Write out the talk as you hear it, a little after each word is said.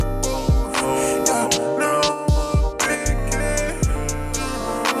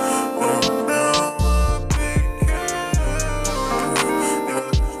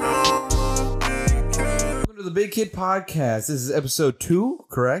Kid Podcast. This is episode 2,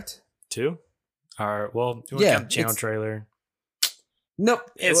 correct? 2? All right. Well, you want to count the channel trailer? Nope.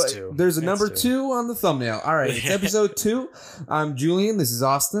 It's 2. There's a number 2 on the thumbnail. All right. It's episode 2. I'm Julian. This is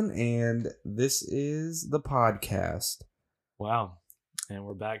Austin. And this is the podcast. Wow. And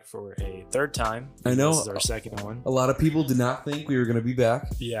we're back for a third time. I know. This is our second one. A lot of people did not think we were going to be back.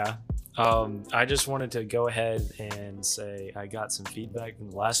 Yeah. I just wanted to go ahead and say I got some feedback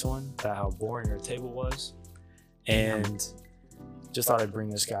from the last one about how boring our table was. And just thought I'd bring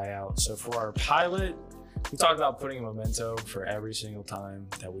this guy out. So for our pilot, we talked about putting a memento for every single time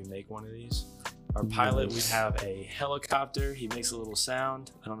that we make one of these. Our pilot, we have a helicopter. He makes a little sound.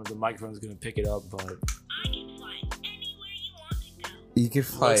 I don't know if the microphone's going to pick it up, but I can fly anywhere you want to go. You can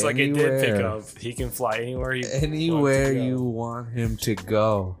fly looks like anywhere. it did pick up. He can fly anywhere Anywhere you want him to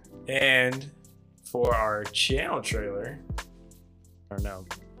go. And for our channel trailer, or no,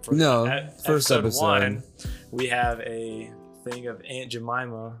 for first episode 1, we have a thing of Aunt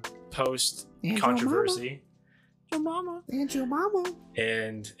Jemima post controversy. Your mama. And your mama.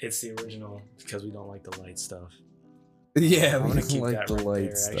 And it's the original because we don't like the light stuff. Yeah, I'm we gonna don't keep like that the right light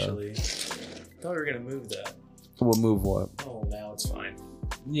there, stuff. actually. I thought we were gonna move that. We'll move what? Oh, now it's fine.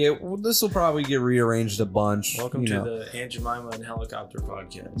 Yeah, well, this will probably get rearranged a bunch. Welcome to the Aunt Jemima and Helicopter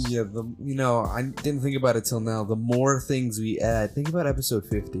podcast. Yeah, I didn't think about it till now. The more things we add, think about episode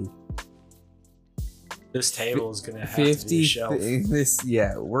 50. This table is gonna have to be a shelf.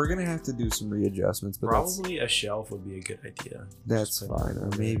 We're gonna have to do some readjustments, but Probably a shelf would be a good idea. that's Just fine. Or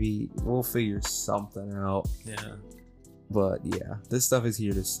maybe we'll figure something out. Yeah. But yeah, this stuff is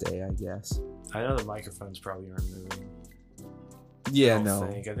here to stay, I guess. I know the microphones probably aren't moving. Yeah,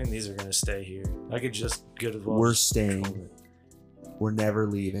 I think these are gonna stay here. I could just good as well. We're just staying. control it. We're never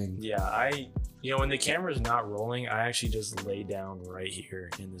leaving. Yeah, when the camera's not rolling, I actually just lay down right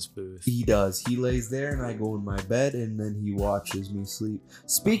here in this booth. He does. He lays there and I go in my bed and then he watches me sleep.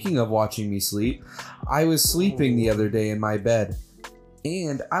 Speaking of watching me sleep, I was sleeping the other day in my bed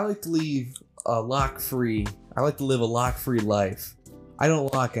and I like to leave a lock-free. I like to live a lock-free life. I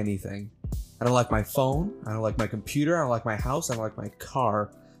don't lock anything. I don't like my phone. I don't like my computer. I don't like my house. I don't like my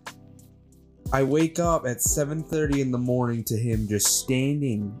car. I wake up at 7:30 in the morning to him just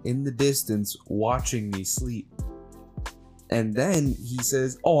standing in the distance watching me sleep. And then he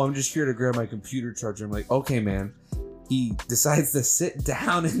says, "Oh, I'm just here to grab my computer charger." I'm like, "Okay, man." He decides to sit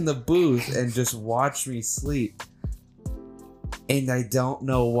down in the booth and just watch me sleep. And I don't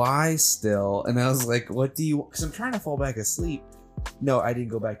know why still. And I was like, "What do you..." Because I'm trying to fall back asleep. No, I didn't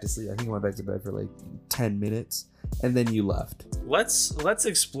go back to sleep. I think I went back to bed for like 10 minutes. And then you left. Let's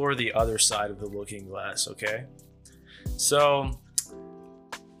explore the other side of the looking glass, okay? So,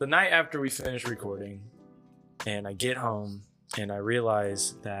 the night after we finish recording, and I get home, and I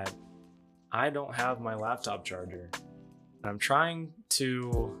realize that I don't have my laptop charger. I'm trying to...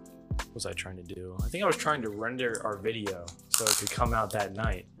 What was I trying to do? I think I was trying to render our video so it could come out that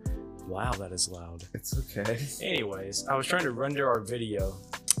night. Wow, that is loud. It's okay. Anyways, I was trying to render our video,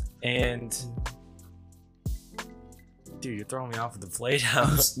 and... Dude, you're throwing me off with the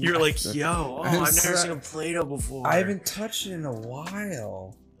Play-Doh. You're like, yo, I've never seen a Play-Doh before. I haven't touched it in a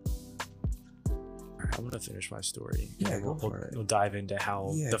while. Alright, I'm gonna finish my story. Yeah, go for it. We'll dive into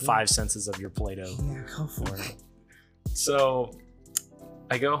how the 5 senses of your Play-Doh. Yeah, go for it. So,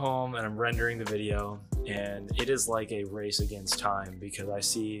 I go home and I'm rendering the video, and it is like a race against time because I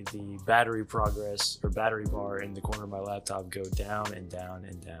see the battery progress or battery bar in the corner of my laptop go down and down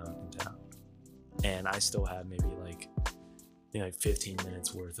and down and down. And I still have maybe like 15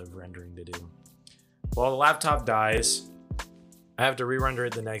 minutes worth of rendering to do. Well, the laptop dies. I have to re-render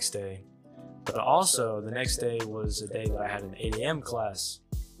it the next day. But also, the next day was a day that I had an 8 a.m. class.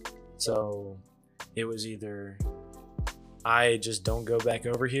 So it was either I just don't go back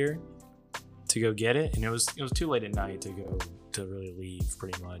over here to go get it, and it was too late at night to really leave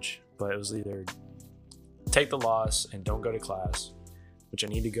pretty much. But it was either take the loss and don't go to class, which I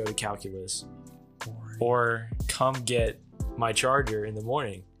need to go to calculus, or come get my charger in the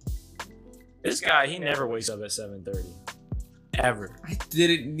morning. This guy, he never wakes up at 7:30. Ever. I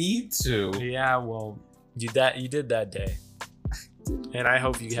didn't need to. Yeah, well, you did that day. And I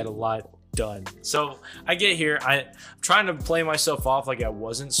hope you had a lot done. So I get here, I'm trying to play myself off like I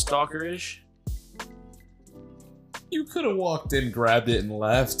wasn't stalkerish. You could have walked in, grabbed it, and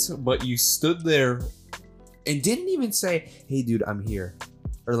left, but you stood there and didn't even say, "Hey, dude, I'm here."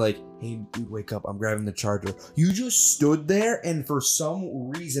 Or like, "Hey, dude, wake up, I'm grabbing the charger." You just stood there, and for some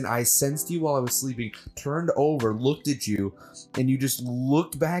reason, I sensed you while I was sleeping, turned over, looked at you, and you just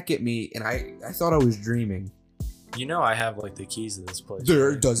looked back at me, and I thought I was dreaming. You know I have like the keys to this place. There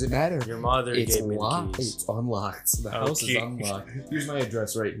right? doesn't matter. Your mother It's gave me locked. the keys. It's unlocked. The house is Okay. unlocked. Here's my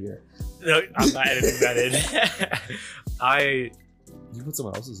address right here. No, I'm not editing that in. You put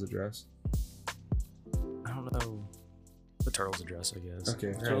someone else's address. I don't know the turtle's address, I guess. Okay,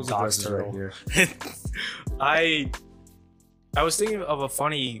 Or Turtle's Doc's address is right turtle. here. I was thinking of a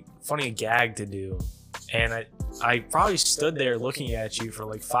funny gag to do, and I probably stood there looking at you for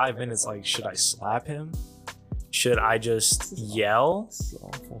like 5 minutes. Like, should I slap him? Should I just yell? This is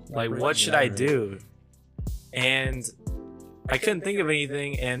awful. Like, what should I do? And I couldn't think of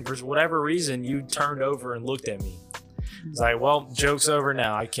anything, and for whatever reason, you turned over and looked at me. It's like, well, joke's over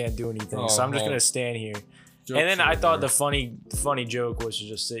now. I can't do anything, so I'm just gonna stand here. And then I thought the funny joke was to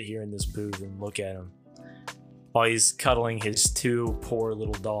just sit here in this booth and look at him while he's cuddling his 2 poor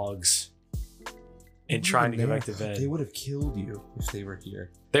little dogs and trying to go back to They bed. would have killed you if they were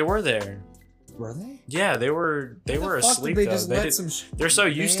here. They were there. Were they? Yeah, they were Why the fuck asleep did they though. just They let did- some they're so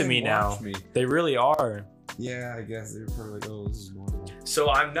used to man me now. watch me? They really are. Yeah, I guess they're probably like, oh, this is normal. So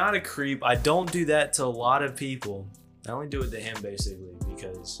I'm not a creep. I don't do that to a lot of people. I only do it to him basically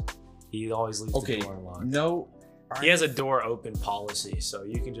because he always leaves Okay, the door unlocked. no. He has a door open policy, so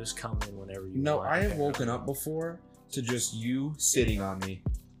you can just come in whenever you No, want. I have woken up before to just you sitting on me.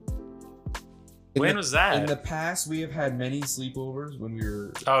 In When the- was that? In the past, we have had many sleepover when we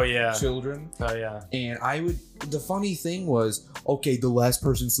were Oh yeah. children. Oh yeah. And the funny thing was, okay, the last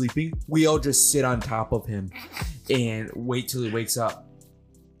person sleeping, we all just sit on top of him and wait till he wakes up.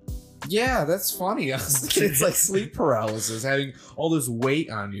 Yeah, that's funny. It's like sleep paralysis, having all this weight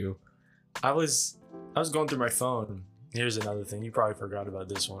on you. I was going through my phone. Here's another thing. You probably forgot about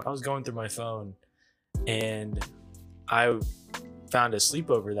this one. I was going through my phone and I found a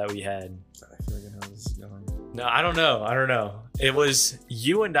sleepover that we had. I feel like I know this is going. No, I don't know. It was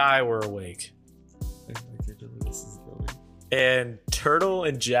you and I were awake. I feel like I know where this is going. And Turtle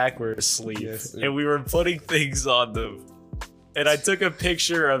and Jack were asleep. Yes. And we were putting things on them. And I took a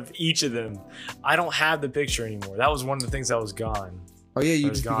picture of each of them. I don't have the picture anymore. That was one of the things that was gone. Oh yeah, you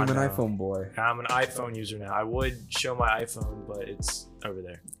It's just became gone an now. iPhone boy. I'm an iPhone user now. I would show my iPhone, but it's over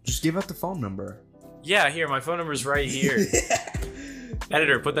there. Just give out the phone number. Yeah, here, my phone number's right here.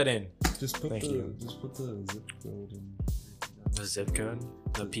 Editor, put that in. Just put Thank you. Just put the zip code in. The zip code,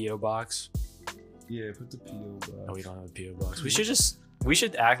 the PO box. Yeah, put the PO box. Oh, we don't have a PO box. We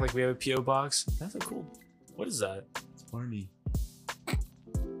should act like we have a PO box. That's a cool. What is that? It's Barney.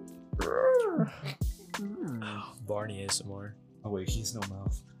 Oh, Barney ASMR. Oh wait, he's no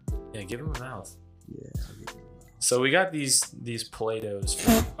mouth. Yeah, give him a mouth. Yeah. I'll give him a mouth. So we got these Play-Dohs.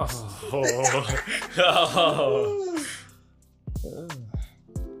 Oh.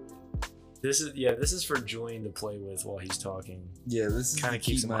 This is for Julian to play with while he's talking. Yeah, this is Kinda to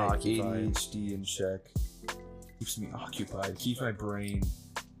keeps keep him my occupied. ADHD in check. Keeps me occupied. Keeps my brain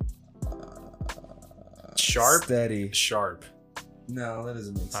Sharp? steady. Sharp. No, that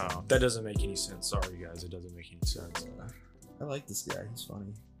doesn't make sense. Oh, that doesn't make any sense. Sorry, guys, it doesn't make any sense. I like this guy. He's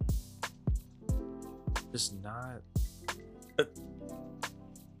funny. Just not.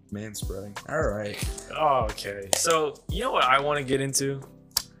 Man spreading. All right. Oh, okay. So you know what I want to get into?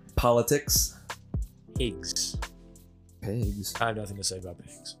 Politics. Pigs. Pigs. I have nothing to say about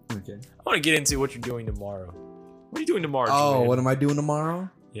pigs. Okay. I want to get into what you're doing tomorrow. What are you doing tomorrow? Oh, Julian? what am I doing tomorrow?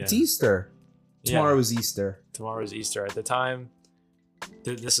 Yeah. It's Easter. Yeah. Tomorrow is Easter. Tomorrow is Easter. At the time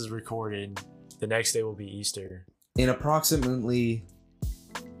this is recorded, the next day will be Easter. In approximately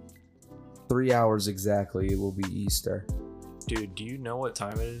 3 hours exactly, it will be Easter. Dude, do you know what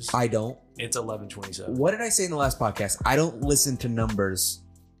time it is? I don't. It's 11:27. What did I say in the last podcast? I don't listen to numbers.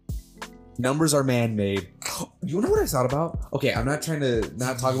 Numbers are man-made. You know what I thought about? Okay, I'm not trying to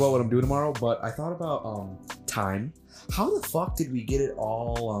not talk about what I'm doing tomorrow, but I thought about time. How the fuck did we get it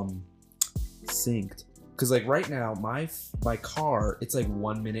all synced? Because like right now, my car, it's like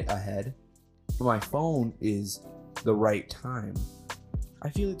 1 minute ahead, but my phone is the right time. I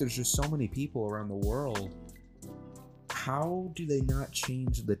feel like there's just so many people around the world. How do they not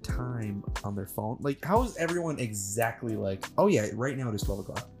change the time on their phone? Like, how is everyone exactly like, oh yeah, right now it is 12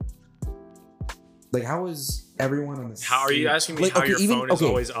 o'clock? Like, how is everyone on the How are you same- asking me like, how okay, your even- phone is okay.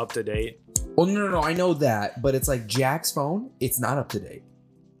 always up to date? Well, no, I know that, but it's like Jack's phone, it's not up to date.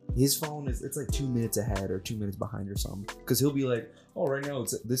 His phone it's like 2 minutes ahead or 2 minutes behind or something. Because he'll be like, oh, right now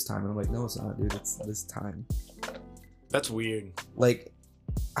it's at this time. And I'm like, no, it's not, dude. It's this time. That's weird. Like,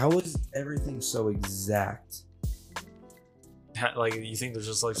 how is everything so exact? Like, you think there's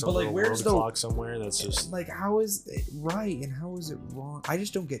just like some But, like, little where's world the- clock somewhere that's just Like, how is it right and how is it wrong? I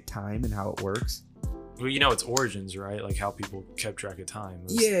just don't get time and how it works. Well, you know its origins, right? Like how people kept track of time. It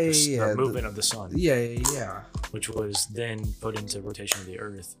was Yeah, the, yeah, the movement of the sun, Yeah. which was then put into rotation of the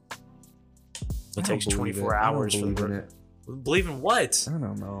Earth. I It don't takes believe 24 it. I don't hours for believe the in it. Believe in what? I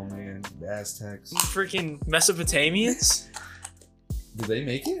don't know, man. The Aztecs. Freaking Mesopotamians? Did they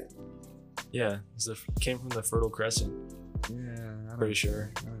make it? Yeah, came from the Fertile Crescent. Yeah, I don't, Pretty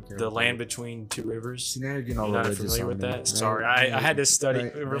sure. I don't care The about land that. between two rivers. See, now you're getting You're all not religious familiar on with me. that? Now Sorry, you're- I had to study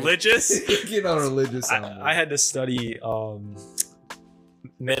right. religious. You're getting all religious on me. I had to study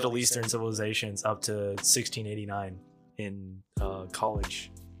Middle Eastern civilizations up to 1689 in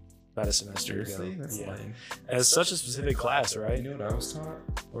college about a semester Seriously? ago. That's Yeah, lame. as such a specific class, You right? know what I was taught?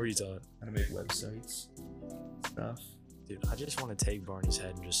 What were you taught? How to make websites. Stuff. Dude, I just want to take Barney's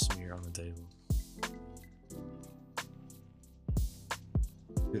head and just smear on the table.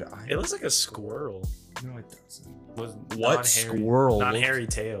 Dude, It looks like a squirrel No, it doesn't. with What non-hairy- squirrel? non-hairy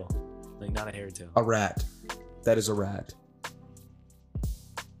tail, like not a hairy tail. A rat. That is a rat.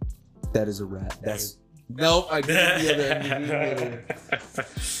 That is a rat. That's nope. I gave you the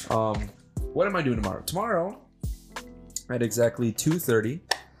other. What am I doing tomorrow? Tomorrow, at exactly 2:30,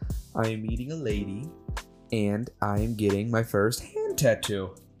 I am meeting a lady, and I am getting my first hand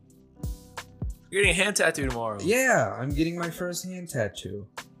tattoo. You're getting a hand tattoo tomorrow. Yeah, I'm getting my first hand tattoo.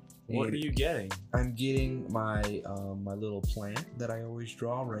 What And are you getting? I'm getting my my little plant that I always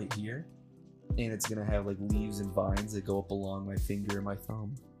draw right here, and it's gonna have like leaves and vines that go up along my finger and my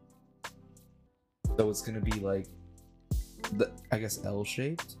thumb. So it's gonna be like I guess L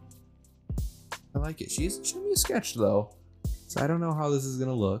shaped. I like it. She's showing me a sketch though, so I don't know how this is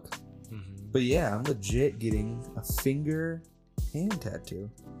gonna look. But yeah, I'm legit getting a finger hand tattoo.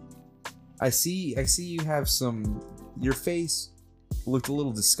 I see you have some. Your face looked a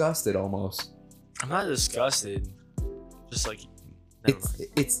little disgusted almost. I'm not disgusted. Just like, never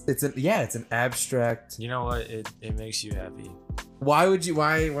mind. It's an abstract. You know what? It makes you happy. Why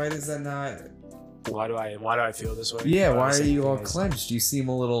does that not? Why do I feel this way? Yeah, why the are same you all thing as- clenched? You seem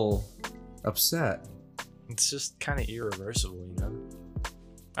a little upset. It's just kind of irreversible, you know.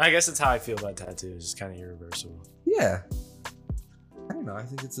 I guess that's how I feel about tattoos. It's kind of irreversible. Yeah. I don't know. I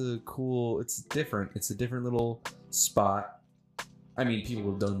think it's different. It's a different little spot. I mean, people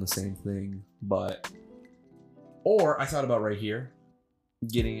have done the same thing, but. Or I thought about right here,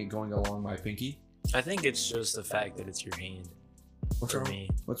 getting it going along my pinky. I think it's just the fact that it's your hand. What's For wrong? me,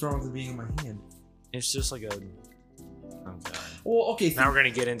 What's wrong with it being in my hand? it's just like a. Oh god. Well, okay. Now we're gonna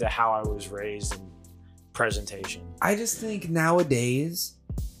get into how I was raised and presentation. I just think nowadays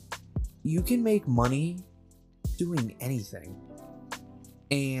you can make money doing anything.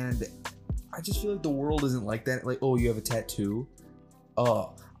 And I just feel like the world isn't like that. Like, oh, you have a tattoo.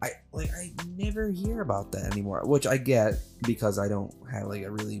 Oh, I never hear about that anymore, which I get because I don't have like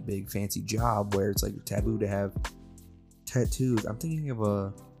a really big fancy job where it's like taboo to have tattoos. I'm thinking of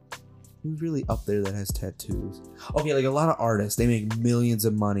who's really up there that has tattoos. Okay, like a lot of artists, they make millions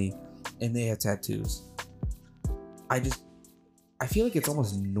of money and they have tattoos. I feel like it's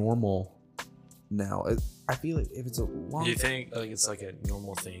almost normal now. I feel like if it's a long, Do you think like it's like a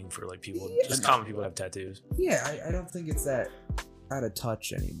normal thing for like people, Yeah. just common people to have tattoos? yeah, I don't think it's that out of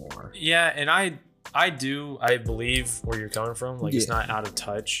touch anymore. Yeah, and I believe where you're coming from. Like it's Yeah. not out of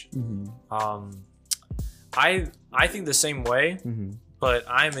touch. Mm-hmm. I think the same way, Mm-hmm. but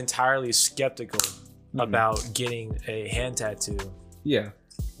I'm entirely skeptical Mhm. about getting a hand tattoo Yeah.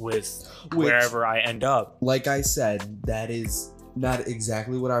 with Which- wherever I end up. Like I said, that is not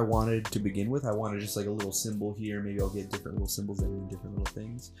exactly what I wanted to begin with. I wanted just like a little symbol here. Maybe I'll get different little symbols that mean different little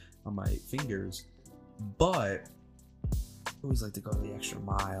things on my fingers. But I always like to go the extra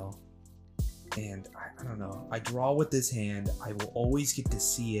mile. And I don't know. I draw with this hand. I will always get to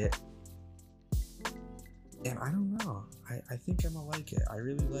see it. And I don't know. I think I'm gonna like it. I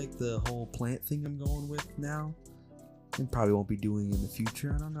really like the whole plant thing I'm going with now. And probably won't be doing in the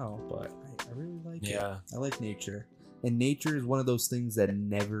future. I don't know. But I really like it. Yeah. I like nature. And nature is one of those things that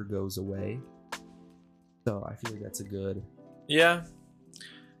never goes away. So I feel like that's a good. Yeah.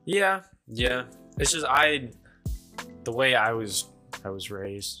 It's just the way I was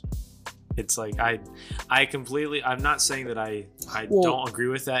raised. It's like I completely. I'm not saying that I Well, don't agree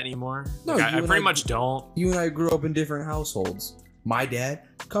with that anymore. no, Like, you I and pretty I- much don't. You and I grew up in different households. My dad,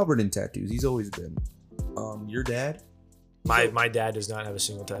 covered in tattoos. He's always been. Your dad? My dad does not have a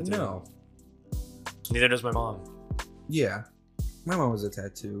single tattoo. No. Neither does my mom. Yeah. My mom was a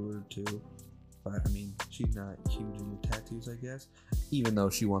tattoo or two. But I mean, she's not huge into tattoos, I guess. Even though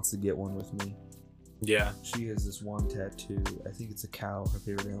she wants to get one with me. Yeah. She has this one tattoo. I think it's a cow. Her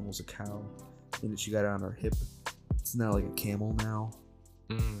favorite animal is a cow. And she got it on her hip. It's not like a camel now.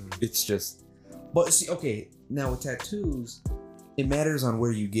 Mm. It's just But see, okay, now with tattoos, it matters on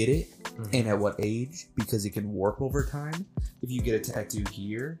where you get it and at what age, because it can warp over time. If you get a tattoo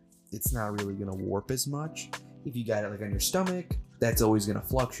here, it's not really gonna warp as much. If you got it like on your stomach, that's always gonna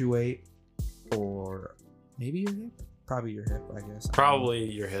fluctuate. Or maybe your hip, probably your hip, I guess. Probably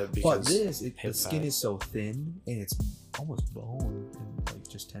your hip, because But this, the hip skin fat. is so thin and it's almost bone and like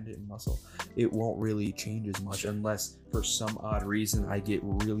just tendon and muscle. It won't really change as much unless for some odd reason I get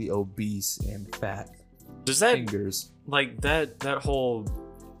really obese and fat Does that fingers. like that whole?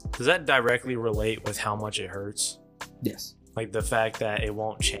 Does that directly relate with how much it hurts? Yes. Like the fact that it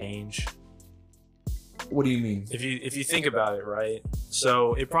won't change. What do you mean? If you think about it, right?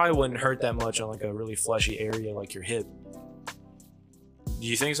 So it probably wouldn't hurt that much on like a really fleshy area like your hip. Do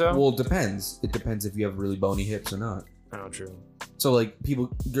you think so? Well, it depends. It depends if you have really bony hips or not. Oh, true. So like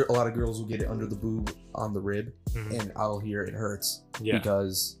a lot of girls will get it under the boob on the rib, Mhm. and I'll hear it hurts Yeah.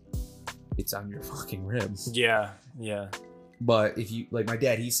 because it's on your fucking rib. Yeah. Yeah. But if you like my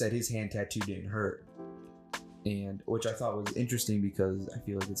dad, he said his hand tattoo didn't hurt, and which I thought was interesting because I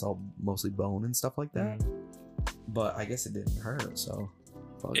feel like it's all mostly bone and stuff like that. But I guess it didn't hurt, so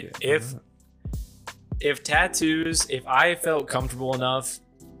fuck it. If tattoos, if I felt comfortable enough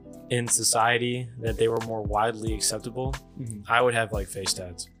in society that they were more widely acceptable, Mhm. I would have like face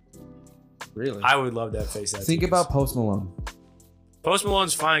tats. Really, I would love that face tats. think about Post Malone. Post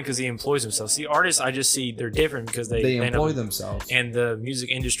Malone's fine because he employs himself. See, artists, I just see they're different because They end employ up- themselves. And the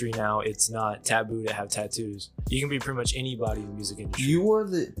music industry now, it's not taboo to have tattoos. You can be pretty much anybody in the music industry. You are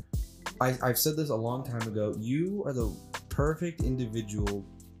the. I've said this a long time ago. You are the perfect individual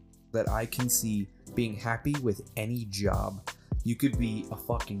that I can see being happy with any job. You could be a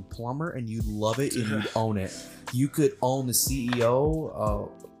fucking plumber and you'd love it and you'd own it. You could own the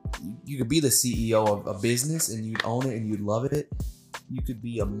CEO. You could be the CEO of a business and you'd own it and you'd love it. You could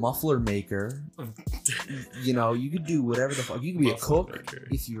be a muffler maker. You know, you could do whatever the fuck. You could be a Muffler cook maker.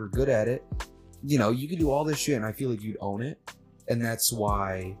 if you were good at it. You know, you could do all this shit and I feel like you'd own it. And that's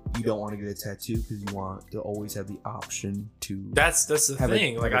why you don't want to get a tattoo, because you want to always have the option to. That's the Have a-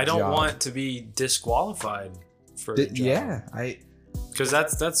 thing. Like, have a I don't job. want to be disqualified for a job. Yeah, Because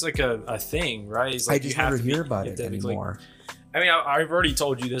that's like a thing, right? It's like I just you have never to hear be- about you it have to be, like- anymore. I mean, I've already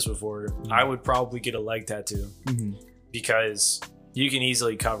told you this before. I would probably get a leg tattoo Mhm. because you can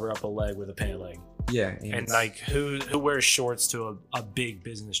easily cover up a leg with a pant leg. Yeah, And it's- like, who wears shorts to a big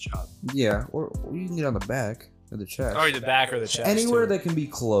business job? yeah, or you can get on the back of the chest. Or the back or the chest. Anywhere too. that can be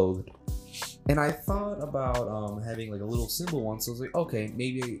clothed. And I thought about having like a little symbol one, so I was like, okay,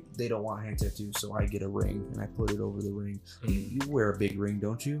 maybe they don't want hand tattoos, so I get a ring and I put it over the ring. Mhm. You wear a big ring,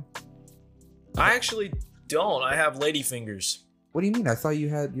 don't you? I actually don't. I have lady fingers. What do you mean? I thought you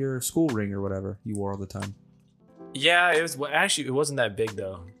had your school ring or whatever you wore all the time. Yeah, it was. Well, actually, it wasn't that big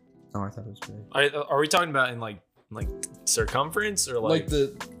though. Oh, I thought it was big. Are we talking about in like circumference or like?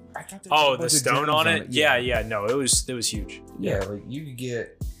 the. I thought there was a Oh, the bunch of stone gems on it? Yeah. No, it was huge. Yeah, like you could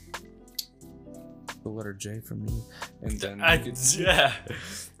get the letter J from me, and then you could, Yeah.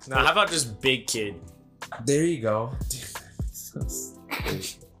 Now, how about just big kid? there you go.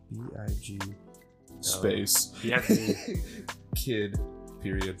 B-I-G space You have to be kid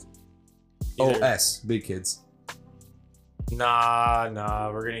period. Oh, either- S big kids. Nah.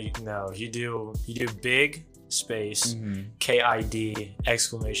 We're gonna no. You do big space KID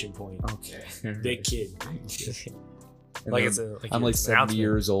exclamation point. Okay. Big kid. And Like then it's a. Like I'm like it's an 70 announcement.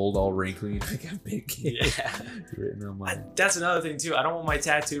 years old, all wrinkly. I got big kid Yeah. written on my. That's another thing too. I don't want my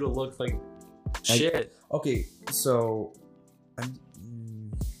tattoo to look like shit. Okay, so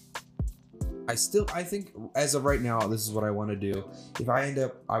I think as of right now, this is what I want to do. If I end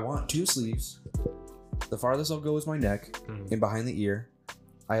up, I want 2 sleeves. The farthest I'll go is my neck Mhm. and behind the ear.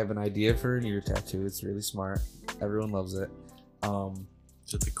 I have an idea for an ear tattoo. It's really smart. Everyone loves it.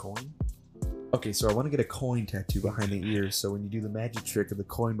 Is it the coin? Okay, so I want to get a coin tattoo behind the ear. So when you do the magic trick of the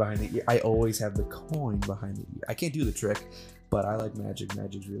coin behind the ear, I always have the coin behind the ear. I can't do the trick, but I like magic.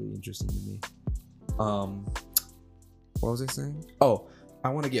 Magic's really interesting to me. What was I saying? Oh, I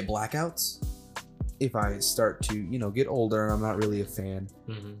want to get blackouts if I start to, get older and I'm not really a fan.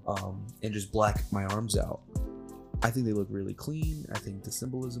 Mm-hmm. And just black my arms out. I think they look really clean. I think the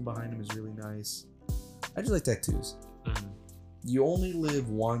symbolism behind them is really nice. I just like tattoos. Mm-hmm. You only live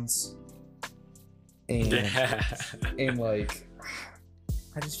once, and and like,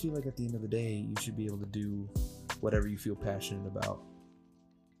 I just feel like at the end of the day, you should be able to do whatever you feel passionate about.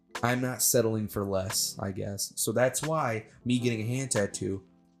 I'm not settling for less, I guess. So that's why me getting a hand tattoo,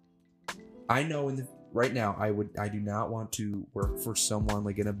 I know right now I do not want to work for someone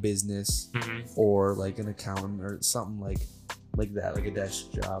like in a business Mm-hmm. or like an accountant or something like that, like a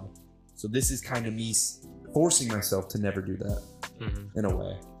desk job. So this is kind of me forcing myself to never do that in a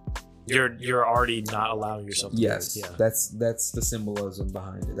way. You're already not allowing yourself to Yes, do it. Yeah. that's the symbolism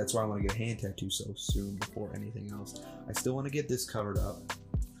behind it. That's why I want to get a hand tattoo so soon before anything else. I still want to get this covered up,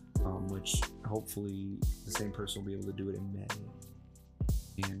 which hopefully the same person will be able to do it in May.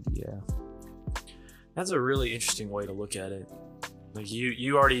 And yeah, That's a really interesting way to look at it. Like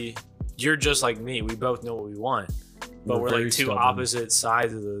you're just like me. We both know what we want, but we're very like two stubborn. opposite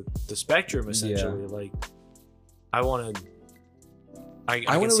sides of the spectrum essentially. Like I want to. I I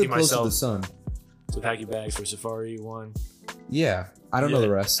can want to see live close to the myself sun. to pack your bags for Safari one. Yeah, I don't know the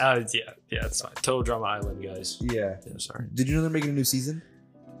rest. Yeah, it's fine. Total Drama Island, guys. Yeah. Yeah, sorry, Did you know they're making a new season?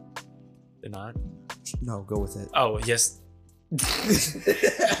 they're not. No, go with it. Oh yes.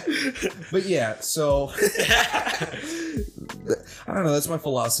 But yeah, so I don't know. That's my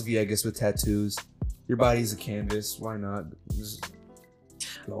philosophy, I guess, with tattoos. Your body's a canvas. Why not? Just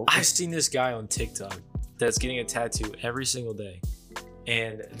go. I've seen this guy on TikTok that's getting a tattoo every single day,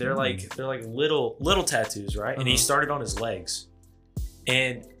 and they're like little tattoos, right? And he started on his legs,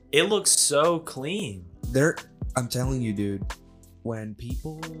 and it looks so clean. I'm telling you, dude. When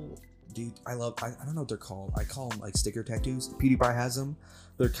people, dude, I don't know what they're called. I call them like sticker tattoos. PewDiePie has them.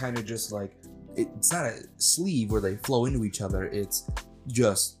 They're kind of just like it's not a sleeve where they flow into each other. It's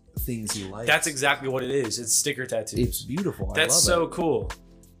just things he likes. That's exactly what it is. It's sticker tattoos. It's beautiful. That's I love so it. cool.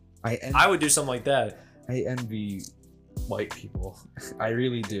 I would do something like that. envy white people. I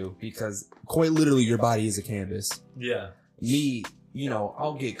really do, because quite literally your body is a canvas. Yeah. Me,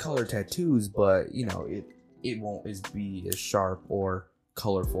 I'll get color tattoos, but it won't be as sharp or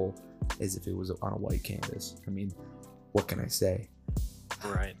colorful as if it was on a white canvas. I mean, what can I say?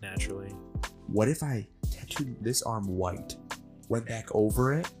 Right. Naturally. What if I tattooed this arm white, went back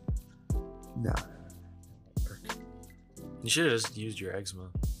over it? Nah. You should have just used your eczema.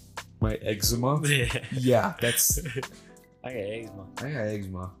 My eczema? Yeah. Yeah, that's. I got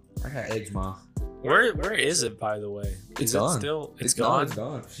eczema. I got eczema. Where is it, by the way? It's Is it gone. still? It's No, gone. it's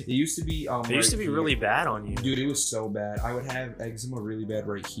gone. It used to be. It used to be really bad on you. Dude, it was so bad. I would have eczema really bad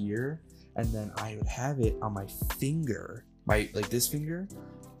right here, and then I would have it on my finger, like this finger.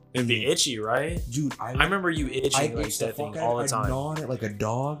 It'd be itchy, right? Dude, I remember you itching like itched the that thing fuck all the I'd time. gnaw on it like a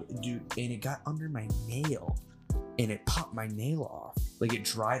dog, dude, and it got under my nail, and it popped my nail off. Like it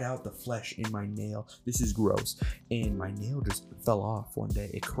dried out the flesh in my nail. This is gross, and my nail just fell off one day.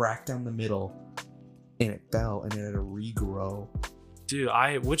 It cracked down the middle, and it fell, and it had to regrow. Dude,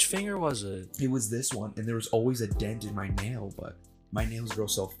 which finger was it? It was this one, and there was always a dent in my nail, but my nails grow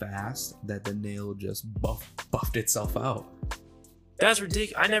so fast that the nail just buffed itself out. That's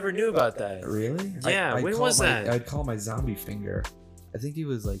ridiculous. I never knew about that. Really? Yeah, when was that? I'd call my zombie finger. I think it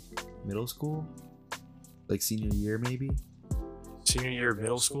was like middle school, like senior year maybe. Senior year of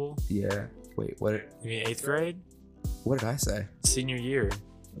middle school? Yeah. Wait, what? You mean 8th grade? What did I say? Senior year.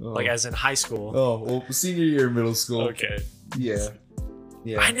 Oh. Like as in high school. Oh, well, senior year of middle school. Okay. Yeah.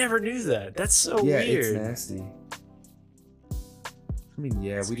 Yeah. I never knew that. That's so Yeah, weird. it's nasty. I mean,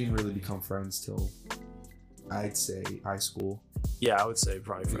 yeah, we didn't really become friends till I'd say high school. Yeah, I would say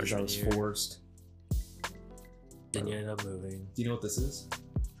probably Because I freshman was year. forced. Then you ended up moving. Do you know what this is?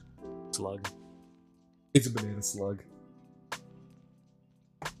 Slug. It's a banana slug.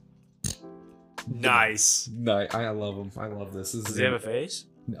 Nice. No, I love them. I love this. Does he have a face?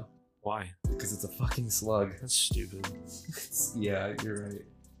 No. Why? Because it's a fucking slug. That's stupid. Yeah, you're right.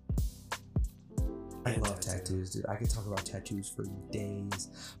 I love tattoos, dude. I could talk about tattoos for days,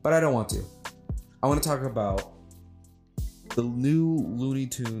 but I don't want to. I want to talk about the new Looney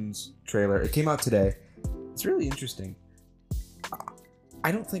Tunes trailer. It came out today. It's really interesting.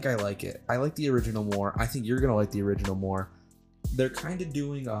 I don't think I like it. I like the original more. I think you're gonna like the original more. They're kind of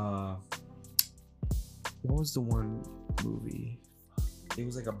doing what was the one movie? It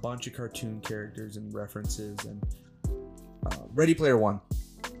was like a bunch of cartoon characters and references, and Ready Player One.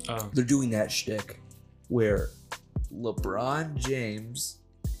 Oh. They're doing that shtick where LeBron James,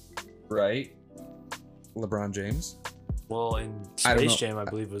 right? LeBron James? Well, in I don't know. Space Jam, I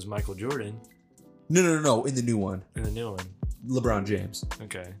believe it was Michael Jordan. No. In the new one, In the new one. LeBron James.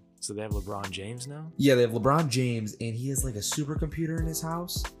 Okay. So they have LeBron James now? Yeah, they have LeBron James, and he has like a supercomputer in his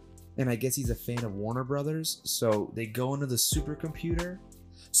house. And I guess he's a fan of Warner Brothers, so they go into the supercomputer.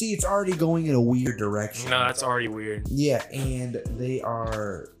 See, it's already going in a weird direction. No, that's already weird. Yeah, and they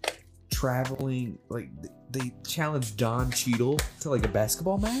are traveling, like they challenge Don Cheadle to like a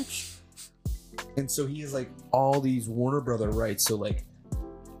basketball match. And so he has like all these Warner Brother rights, so like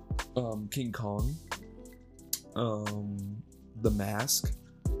King Kong, The Mask,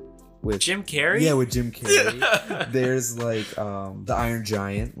 with Jim Carrey. Yeah, with Jim Carrey. There's like the Iron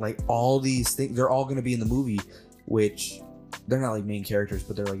Giant. Like all these things, they're all gonna be in the movie, which they're not like main characters,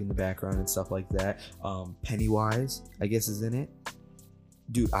 but they're like in the background and stuff like that. Pennywise, I guess, is in it.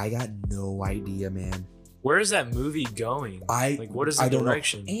 Dude, I got no idea, man. Where is that movie going? Like, what is the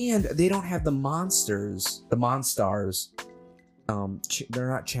direction? And they don't have the monsters, the Monstars. They're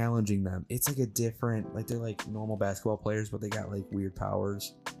not challenging them. It's like a different, like they're like normal basketball players, but they got like weird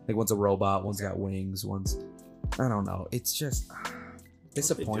powers. Like one's a robot, one's got wings, one's, I don't know. It's just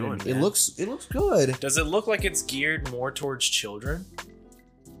disappointing. doing, It looks good. Does it look like it's geared more towards children?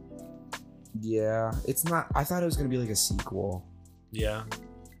 Yeah, it's not. I thought it was gonna be like a sequel, Yeah,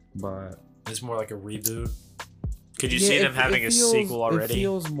 but it's more like a reboot. Could you yeah, see them having a sequel already? It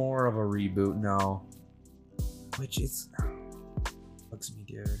feels more of a reboot now, which it's bugs me,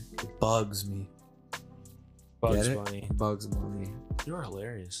 dude. It bugs me. Bugs Get it? Bunny. Bugs Bunny. You're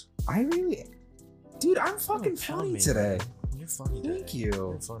hilarious. I really, dude, I'm fucking funny today. You're funny today. Thank you.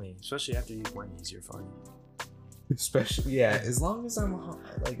 You're funny, especially after you eat Wendy's. You're funny. Especially, yeah. As long as I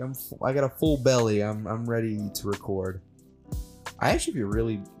got a full belly, I'm ready to record. I actually feel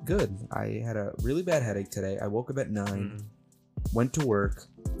really good. I had a really bad headache today. I woke up at 9, went to work,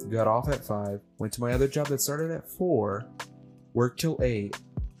 got off at 5, went to my other job that started at 4, worked till 8,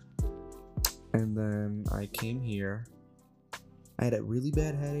 and then I came here. I had a really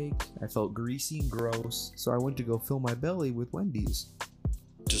bad headache. I felt greasy and gross, so I went to go fill my belly with Wendy's.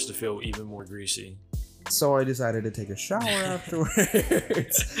 Just to feel even more greasy. So I decided to take a shower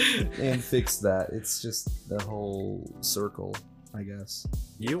afterwards and fix that. It's just the whole circle, I guess.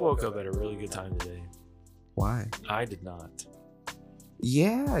 You woke up at a really good time today. Why? I did not.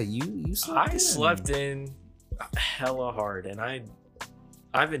 Yeah, you slept I slept in hella hard, and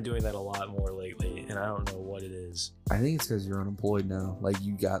I've been doing that a lot more lately, and I don't know what it is. I think it's because you're unemployed now. Like,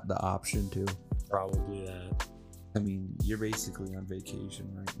 you got the option to. Probably that. I mean, you're basically on vacation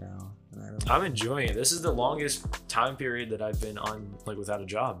right now. And I'm enjoying it. This is the longest time period that I've been on, like, without a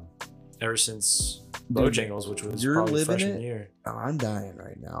job. Ever since Bojangles, which was you're probably living freshman it? year. I'm dying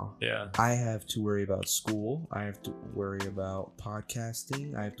right now. Yeah. I have to worry about school. I have to worry about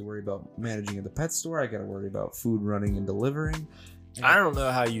podcasting. I have to worry about managing at the pet store. I got to worry about food running and delivering. I don't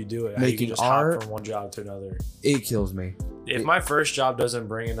know how you do it. How you Making can just art. hop from one job to another. It kills me. If my first job doesn't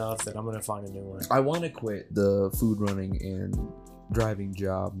bring enough, then I'm gonna find a new one. I want to quit the food running and driving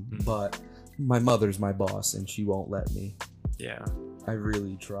job, Mhm. but my mother's my boss and she won't let me. Yeah. I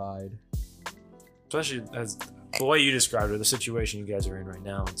really tried. Especially as the way you described it, the situation you guys are in right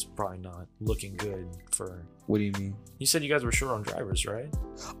now, it's probably not looking good for. What do you mean? You said you guys were short on drivers, right?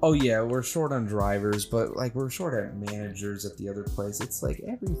 Oh yeah, we're short on drivers, but like we're short at managers at the other place. It's like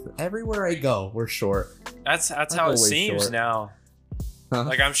everywhere I go, we're short. That's how it always seems short. now. Huh?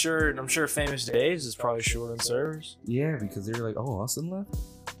 Like I'm sure Famous Dave's is probably short on servers. Yeah, because they're like, oh, Austin left.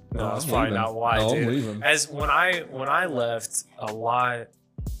 No, that's I'm probably leaving. not why, No, I'm dude. leaving. As when I left, a lot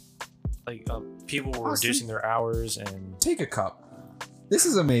like people were Austin? reducing their hours and Take a cup. This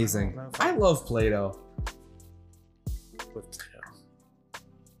is amazing. I love Play-Doh.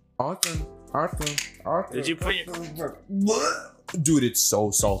 Austin. Did you put Dude, it's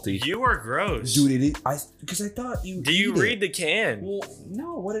so salty. You are gross. Dude, it is. Because I thought you. Do you eat read it. the can? Well,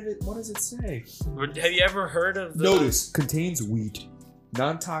 no. What does it say? Have you ever heard of the Notice contains wheat.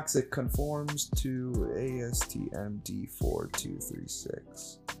 Non-toxic, conforms to ASTM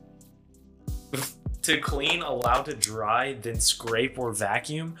D4236. to clean, allow to dry, then scrape or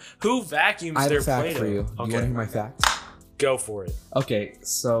vacuum? Who vacuums I have their a fact Play-Doh? for you. Do you want to hear my fact? Go for it. Okay,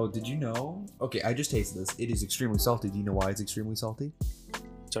 so did you know? Okay, I just tasted this. It is extremely salty. Do you know why it's extremely salty?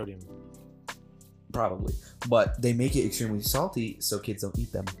 Sodium. Probably. But they make it extremely salty so kids don't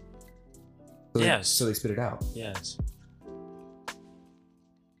eat them. Yes. So they spit it out. Yes.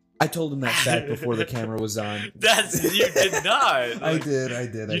 I told him that fact before the camera was on. You did not. I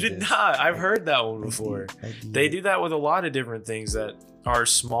did. You did not. I've heard that one before. I did. They do that with a lot of different things that are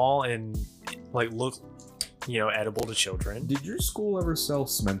small and like look, edible to children. Did your school ever sell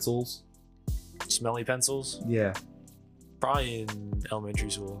Smencils? Smelly pencils? Yeah. Probably in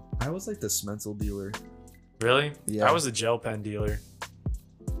elementary school. I was like the Smencil dealer. Really? Yeah. I was a gel pen dealer.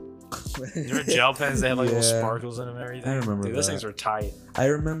 You remember gel pens? They had like little Yeah. sparkles in them and everything. I remember Dude, those that. things were tight. I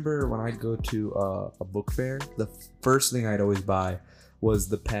remember when I'd go to a book fair, the first thing I'd always buy was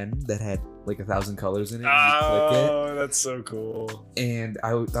the pen that had like 1,000 colors in it. And you click it. Oh, that's so cool. And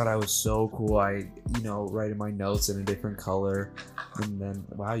I thought I was so cool. I, write in my notes in a different color. And then,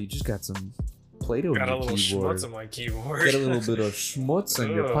 wow, you just got some Play-Doh Got a on your little keyboard. schmutz on my keyboard. Get a little bit of schmutz on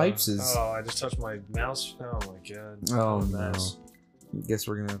your Ugh. pipes. Oh, I just touched my mouse. Oh my god. Oh, What a no. mess. Guess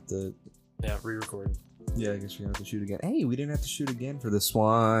we're gonna have to. Yeah, re-record. Yeah, I guess we're gonna have to shoot again. Hey, we didn't have to shoot again for this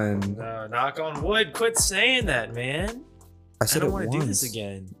one. No, knock on wood. Quit saying that, man. I I said don't it want once. to do this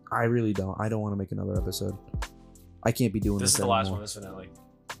again. I really don't. I don't want to make another episode. I can't be doing This this. is the last anymore. one. This finale.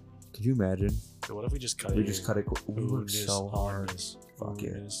 Could you imagine? So what if we just cut it? We just cut it. We worked Oodness so hard. arnis. Fuck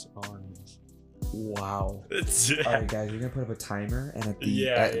it. Oodness arnis. Wow. It's- All right, guys, we're gonna put up a timer, and at the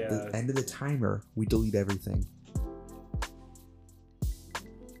Yeah, the end of the timer, we delete everything.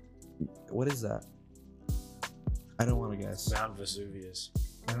 What is that? I don't want to guess. Mount Vesuvius.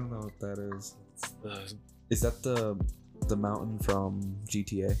 I don't know what that is. The, Is that the mountain from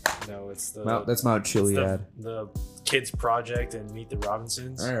GTA? no, it's the That's Mount it's Chiliad. the kids project and Meet the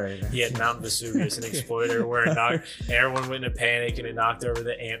Robinsons. All right. He had Mount Vesuvius and exploded where it knocked, and everyone went into panic and it knocked over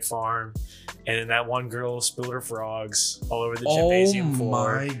the ant farm. And then that one girl spilled her frogs all over the gymnasium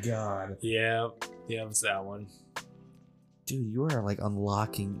floor. Oh my god, Yeah, it's that one. dude, you are like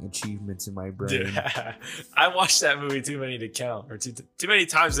unlocking achievements in my brain. I watched that movie too many to count, or too many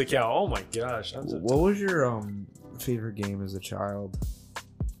times to count. Oh my gosh, I'm so What was your favorite game as a child?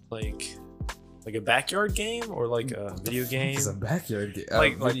 like a backyard game or like a video game? It's a backyard game.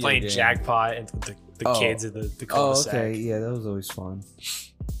 Like video playing game. Jackpot and the Oh. kids at the Oh, cul-de-sac. okay, yeah, that was always fun.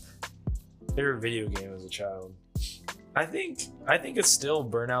 Favorite video game as a child. I think it's still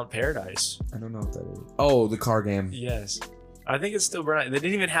Burnout Paradise. I don't know what that is. Oh, the car game. Yes. I think it's still Burnout. They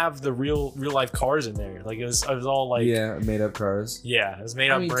didn't even have the real life cars in there. Like it was all like Yeah, made up cars. yeah, it was made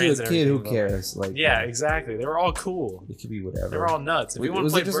I up mean, to brands a and kid, who everything, but, cares? Like, yeah, exactly. They were all cool. it could be whatever. They were all nuts. If you want to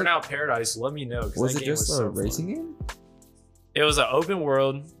Was play it just a- Burnout Paradise, let me know. 'Cause Was that it game just was a so fun. racing game? It was an open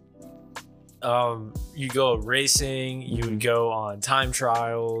world. You go racing. You would go on time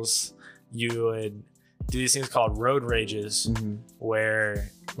trials. You would do these things called road rages, Mm-hmm. where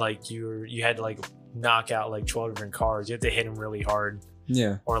like you had to like knock out like 12 different cars. You have to hit them really hard,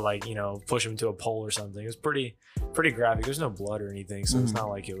 Yeah. or like push them to a pole or something. It was pretty graphic. There's no blood or anything, so it's Mhm. not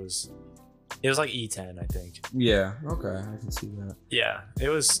like it was. It was like E10, I think. Yeah. Okay, I can see that. Yeah, it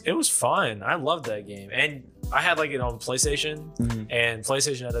was fun. I loved that game, and I had like it on PlayStation. Mm-hmm. And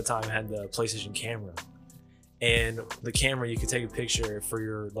PlayStation at the time had the PlayStation camera, and the camera you could take a picture for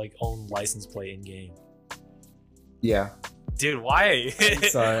your like own license plate in game. Yeah. Dude, why?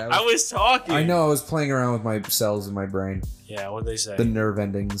 Sorry, I was talking. I know I was playing around with my cells in my brain. Yeah, what did they say? The nerve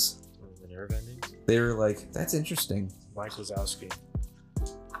endings. The nerve endings. They were like, that's interesting. Mike Wazowski.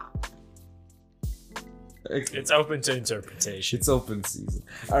 It's It's open to interpretation. open season.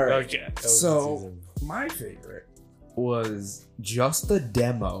 All right. Okay. open So season. my favorite was just the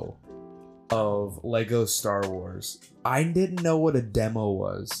demo of Lego Star Wars. I didn't know what a demo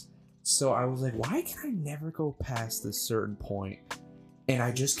was. So I was like, why can I never go past this certain point? And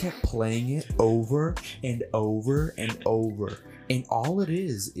I just kept playing it over and over and over. And all it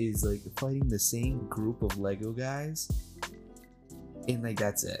is like fighting the same group of Lego guys. And like,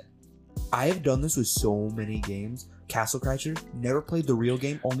 that's it. I have done this with so many games. Castle Crashers, never played the real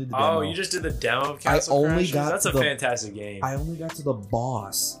game, only the demo. Oh, you just did the demo of Castle only Crashers? got That's a the- fantastic game. I only got to the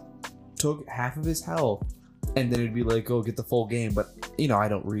boss, took half of his health, and then it'd be like, oh, get the full game. But, I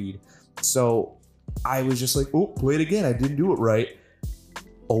don't read. So I was just like, oh, play it again. I didn't do it right.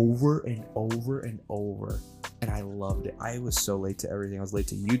 Over and over and over. And I loved it. I was so late to everything. I was late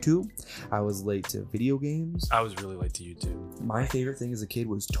to YouTube. I was late to video games. I was really late to YouTube. My favorite thing as a kid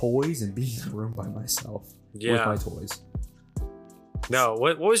was toys and being in a room by myself Yeah. with my toys. No,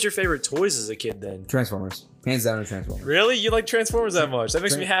 what was your favorite toys as a kid then? Transformers. Hands down, Transformers. Really? You like Transformers that much? That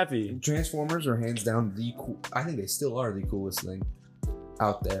makes me happy. Transformers are hands down the cool. I think they still are the coolest thing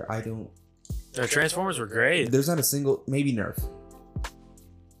out there. I don't. The Transformers were great. There's not a single. Maybe Nerf.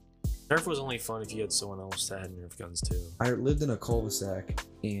 Nerf was only fun if you had someone else that had Nerf guns too. I lived in a cul-de-sac,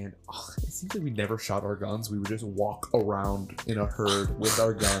 and it seems like we never shot our guns. We would just walk around in a herd with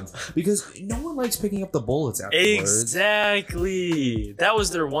our guns because no one likes picking up the bullets afterwards. Exactly. That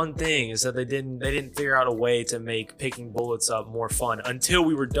was their one thing, is that they didn't figure out a way to make picking bullets up more fun until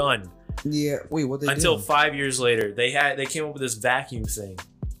we were done. Yeah. Wait. What they Until do? 5 years later, they came up with this vacuum thing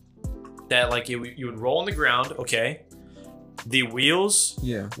that like you would roll on the ground. Okay, the wheels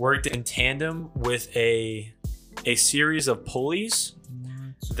Yeah. worked in tandem with a series of pulleys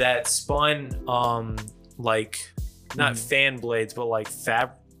that spun like not fan blades but like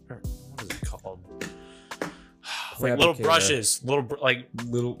what is it called? Like little Fabricator. brushes, like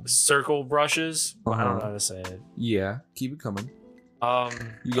Little. circle brushes. I Uh-huh. don't know how to say it. Yeah. Keep it coming.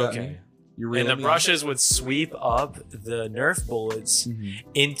 You got okay. me. You're And the reeling me brushes would sweep up the Nerf bullets in? Mhm.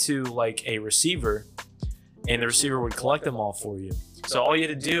 into like a receiver, and the receiver would collect them all for you. So all you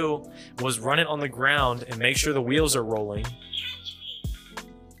had to do was run it on the ground and make sure the wheels are rolling.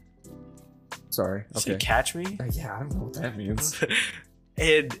 Sorry. Say Okay. catch me? Yeah, I don't know what that means.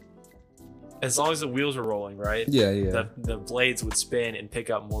 And as long as the wheels were rolling, right? Yeah. The blades would spin and pick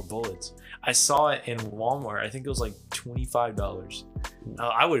up more bullets. I saw it in Walmart. I think it was like $25.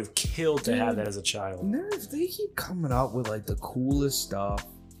 I would have killed to have that as a child. Nerf, they keep coming out with like the coolest stuff.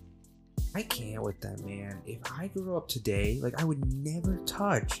 I can't with them, man. If I grew up today, like I would never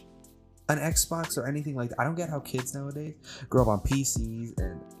touch an Xbox or anything like that. I don't get how kids nowadays grow up on PCs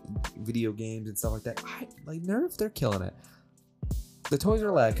and video games and stuff like that. Like Nerf, they're killing it. The toys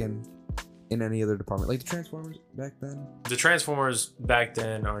are lacking in any other department. Like the Transformers back then, The Transformers back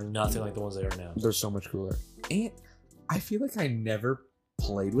then are nothing like the ones they are now. they're so much cooler. And I feel like I never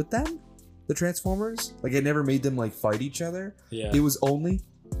played with them, the Transformers. Like I never made them like fight each other. Yeah. It was only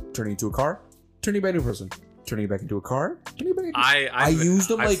turning into a car, turning back into a person, turning it back into a car, turning it back into I used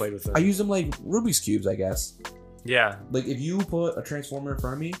them like played with them. I used them like Rubik's cubes, I guess. Yeah. Like if you put a Transformer in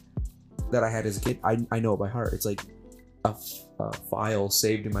front of me that I had as a kid, I know it by heart. It's like a file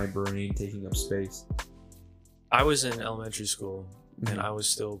saved in my brain, taking up space. I was in elementary school and Mhm.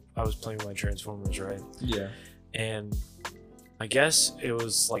 I was playing with my Transformers, right? Yeah. And I guess it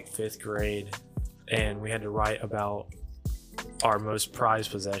was like 5th grade and we had to write about our most prized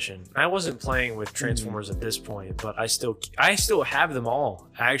possession. I wasn't playing with Transformers at this point, but I still have them all.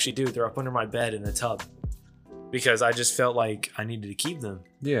 I actually do. They're up under my bed in a tub because I just felt like I needed to keep them.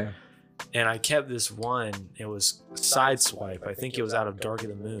 Yeah. And I kept this one. It was Sideswipe. I think it was out of Dark of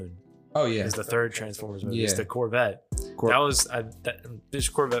the Moon. Oh yeah. It's the 3rd Transformers movie. It's Yeah. the Corvette. That was this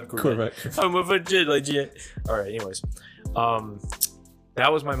Corvette. Corvette. I'm a legit. All right. Anyways,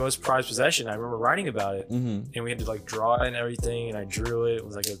 that was my most prized possession. I remember writing about it, Mm-hmm. and we had to like draw it and everything. And I drew it. It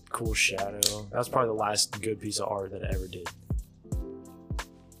was like a cool shadow. That was probably the last good piece of art that I ever did.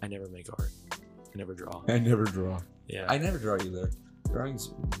 I never make art. I never draw. I never draw. Yeah, I never draw either. Drawing's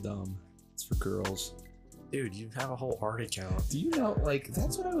dumb. It's for girls. dude, you have a whole art account. Do you know, like,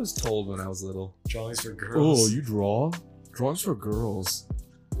 that's what I was told when I was little. Drawings for girls. Oh, you draw? Drawings for girls.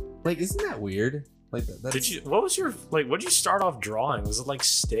 Like, isn't that weird? Like, that's... Did you? What was your like? What did you start off drawing? Was it like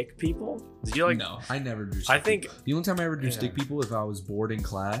stick people? Did you like? No, I never drew stick I think people. The only time I ever drew Yeah. stick people is if I was bored in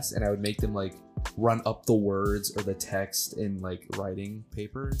class and I would make them, like, run up the words or the text in, like, writing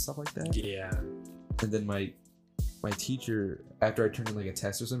paper and stuff like that. yeah. And then my teacher, after I turned in, like, a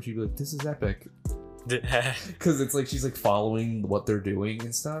test or something, she'd be like, this is epic. Because it's like she's, like, following what they're doing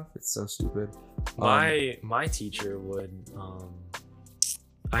and stuff. It's so stupid. My teacher would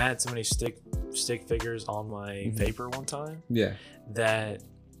I had so many stick figures on my Mhm. paper one time Yeah. that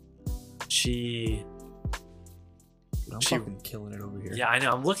I'm She- fucking killing it over here. yeah, I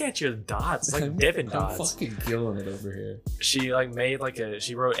know, I'm looking at your dots. It's like Dippin' I'm Dots. fucking killing it over here. She like made like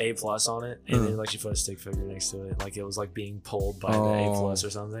she wrote A+ on it, and Uh-huh. then like she put a stick figure next to it, like it was like being pulled by the A+ Oh. or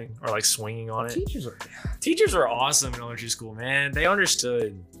something, or like swinging on it. Teachers are... Teachers are awesome in elementary school, man. They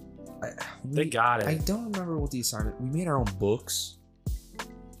understood. They got it. I don't remember what the assignment. We made our own books,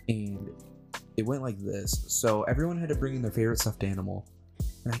 and it went like this. So everyone had to bring in their favorite stuffed animal,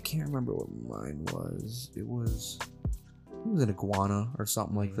 and I can't remember what mine was. It was an iguana or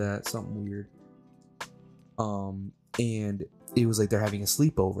something like that, something weird. And it was like they're having a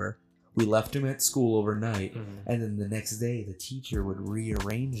sleepover. We left them at school overnight, Mhm. and then the next day the teacher would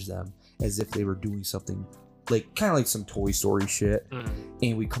rearrange them as if they were doing something like kind of like some Toy Story shit. Mhm.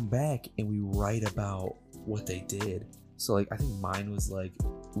 And we come back and we write about what they did. So like I think mine was like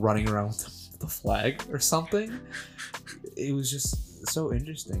running around with the flag or something. It was just so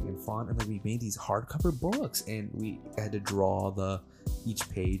interesting and fun. And then we made these hardcover books and we had to draw each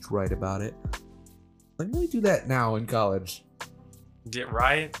page, write about it. Like really do that now in college. Yeah,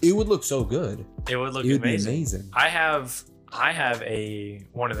 right? It would look so good. It would look It would amazing. be amazing. I have a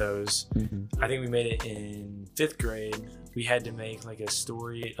one of those. Mm-hmm. I think we made it in 5th grade. We had to make like a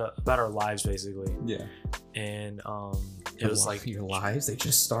story about our lives basically, Yeah. and it was like your lives. They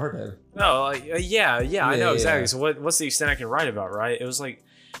just started. no, like yeah, I know Yeah, exactly. yeah. So what's the extent I can write about, right? It was like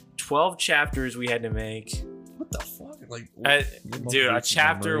 12 chapters we had to make. What the fuck? Like, Dude, a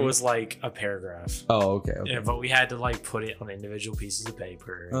chapter was like a paragraph. Oh, okay. Okay. Yeah, but we had to like put it on individual pieces of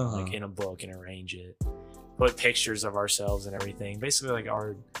paper, and, Uh-huh. like in a book, and arrange it. Put pictures of ourselves and everything. Basically, like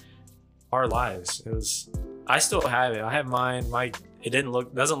our lives. It was. I still have it. I have mine. It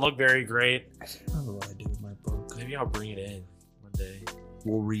doesn't look very great. I can't remember what I did with my book. Maybe I'll bring it in one day.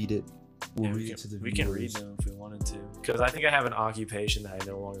 We'll read it. We'll Yeah, read it to the we can read viewers. them if we wanted to. Because I think I have an occupation that I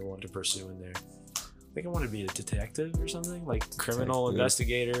no longer want to pursue in there. I think I want to be a detective or something, like criminal Detective.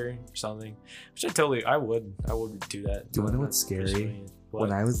 investigator or something. Which I would do that. Do you wanna know I'm what's not pursuing scary? it. What?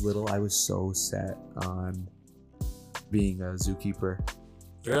 When I was little, I was so set on being a zookeeper.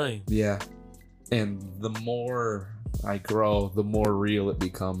 Really? Yeah. And the more I grow, the more real it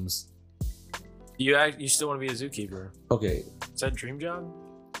becomes. You still want to be a zookeeper? Okay. Is that a dream job?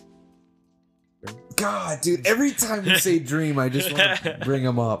 God, dude, every time we say dream, I just want to bring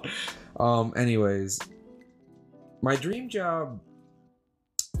them up. Anyways, my dream job,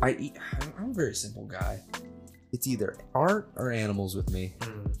 I'm a very simple guy. It's either art or animals with me.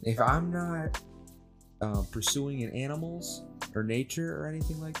 If I'm not pursuing in animals or nature or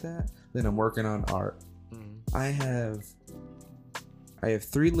anything like that, then I'm working on art. I have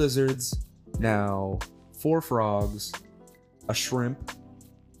 3 lizards now, 4 frogs, a shrimp,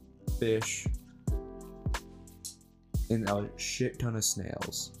 fish, and a shit ton of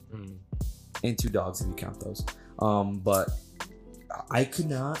snails, and 2 dogs if you count those. But I could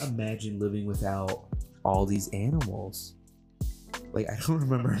not imagine living without all these animals. Like, I don't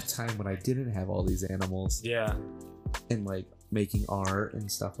remember a time when I didn't have all these animals. Yeah. And like making art and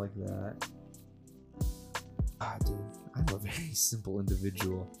stuff like that. Ah, dude, I'm a very simple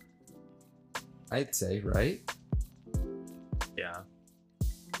individual, I'd say, right? Yeah.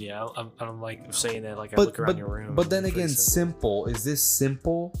 Yeah, I'm like saying that like I look around your room. But then and again, it's simple. Is this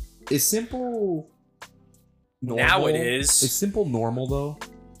simple? Is simple normal? Now it is. Is simple normal though?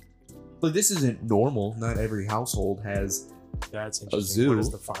 But this isn't normal. Not every household has. That's interesting. zoo. What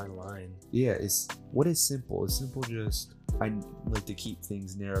is the fine line? Yeah, what is simple? Is simple just I like to keep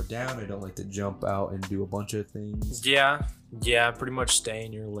things narrowed down. I don't like to jump out and do a bunch of things. Yeah, pretty much stay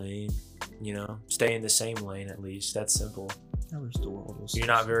in your lane. You know, stay in the same lane at least. That's simple. How is the world? You're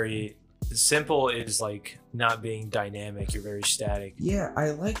not very simple. Is like not being dynamic. You're very static. Yeah,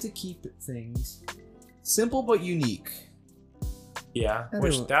 I like to keep things simple but unique. Yeah,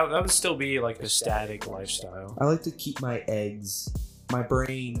 which that would still be like a static lifestyle. I like to keep my eggs. My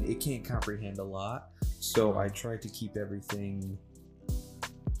brain, it can't comprehend a lot, so I try to keep everything.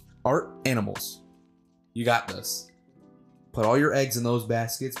 Art, animals. You got this. Put all your eggs in those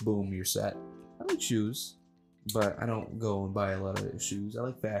baskets. Boom, you're set. I like shoes, but I don't go and buy a lot of shoes. I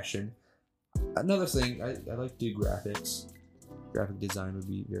like fashion. Another thing, I like to do graphics. Graphic design would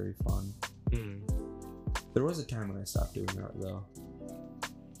be very fun. There was a time when I stopped doing art though,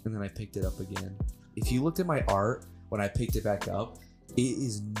 and then I picked it up again. If you looked at my art when I picked it back up, it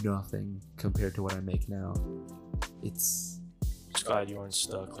is nothing compared to what I make now. It's Just glad you weren't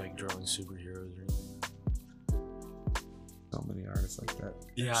stuck like drawing superheroes or anything. so many artists like that.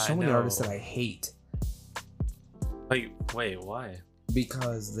 Yeah, So I many know. artists that I hate Like, wait, why?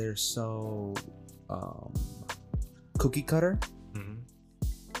 because they're so cookie cutter.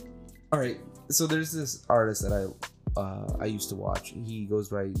 All right, so there's this artist that I used to watch. He goes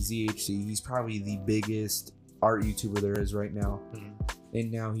by ZHC. He's probably the biggest art YouTuber there is right now.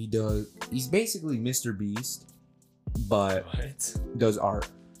 And now he's basically Mr. Beast, but What? does art.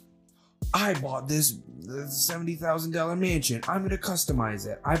 I bought this $70,000 mansion. I'm gonna customize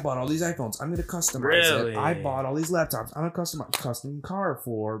it. I bought all these iPhones. I'm gonna customize Really? it. I bought all these laptops. I'm gonna custom car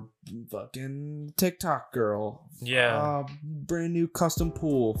for fucking TikTok girl. Yeah. Brand new custom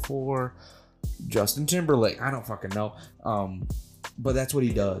pool for Justin Timberlake. I don't fucking know. But that's what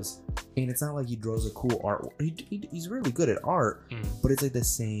he does. And it's not like he draws a cool art. He's really good at art, but it's like the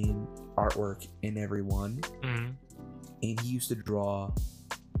same artwork in every one. And he used to draw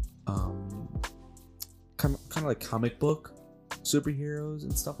kind of like comic book superheroes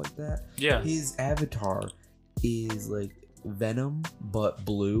and stuff like that. Yeah. His avatar is like Venom but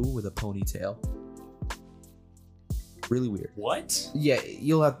blue with a ponytail. Really weird. What? Yeah,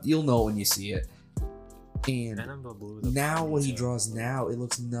 you'll know when you see it. And Venom but blue with a now what he ponytail. draws now, it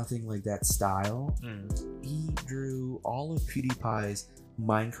looks nothing like that style. He drew all of PewDiePie's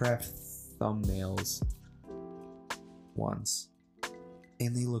Minecraft thumbnails once.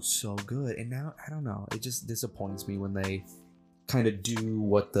 And they look so good. And now, I don't know, it just disappoints me when they kind of do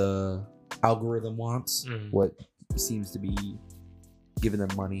what the algorithm wants, what seems to be giving them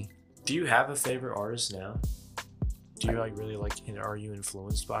money. Do you have a favorite artist now? Do you like really like, and are you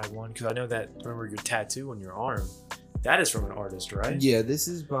influenced by one? Because I know that, remember your tattoo on your arm, that is from an artist, right? Yeah, this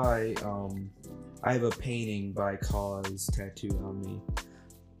is by, I have a painting by Cause tattooed on me.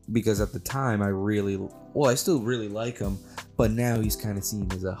 Because at the time, I still really like him, but now he's kind of seen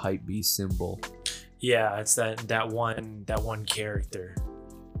as a hype beast symbol. Yeah, it's that one character,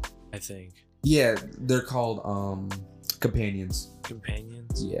 I think. Yeah, they're called companions.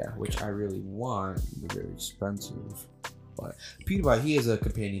 Companions? Yeah, which I really want. They're very expensive. But PewDiePie, he has a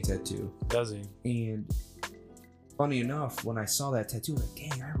companion tattoo. Does he? And funny enough, when I saw that tattoo, I was like,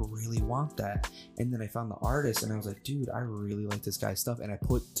 dang, I really want that. And then I found the artist and I was like, dude, I really like this guy's stuff. And I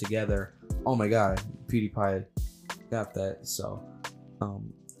put together, oh my god, PewDiePie got that. So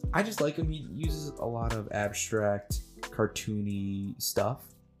I just like him. He uses a lot of abstract, cartoony stuff,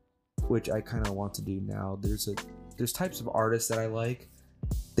 which I kind of want to do now. There's types of artists that I like.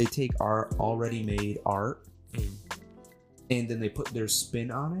 They take art, already made art, and then they put their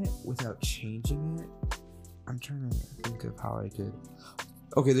spin on it without changing it. I'm trying to think of how I could.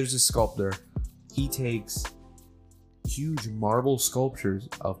 Okay, there's a sculptor. He takes huge marble sculptures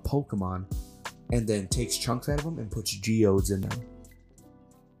of Pokemon and then takes chunks out of them and puts geodes in them.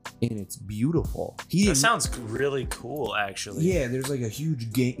 And it's beautiful. That sounds really cool, actually. Yeah, there's like a huge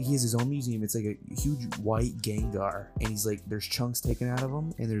he has his own museum. It's like a huge white Gengar, and he's like, there's chunks taken out of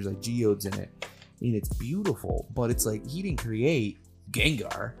him, and there's like geodes in it, and it's beautiful. But it's like he didn't create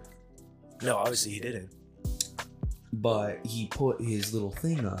Gengar. No, obviously he didn't. But he put his little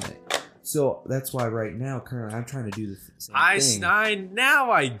thing on it. So that's why right now, currently, I'm trying to do the same thing.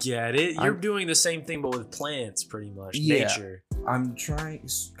 Now I get it. You're doing the same thing, but with plants, pretty much. Yeah. Nature. I'm trying,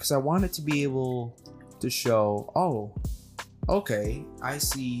 because I want it to be able to show, oh, okay, I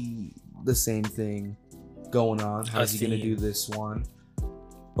see the same thing going on. How's he going to do this one?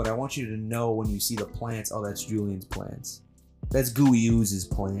 But I want you to know when you see the plants, oh, that's Julian's plants. That's Gooey Ooze's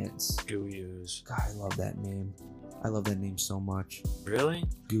plants. Gooey Ooze. God, I love that name. I love that name so much. Really?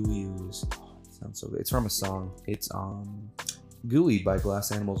 Gooey Ooze. Oh, it sounds so good. It's from a song. It's Gooey by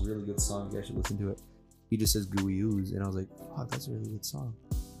Glass Animals. Really good song. You guys should listen to it. He just says Gooey Ooze, and I was like, oh, that's a really good song.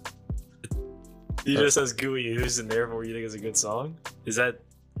 He just says Gooey Ooze, and therefore you think it's a good song? Is that...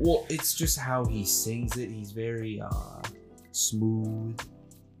 Well, it's just how he sings it. He's very smooth,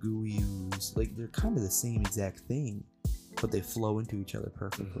 Gooey Ooze. Like, they're kind of the same exact thing, but they flow into each other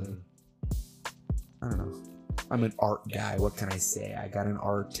perfectly. I don't know. I'm an art guy. What can I say? I got an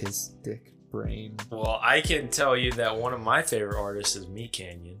artistic brain. Well, I can tell you that one of my favorite artists is Meat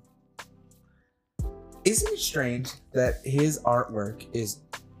Canyon. Isn't it strange that his artwork it's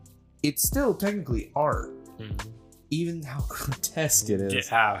still technically art, even how grotesque it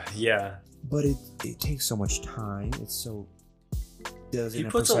is. Yeah. But it takes so much time. It's so does it he in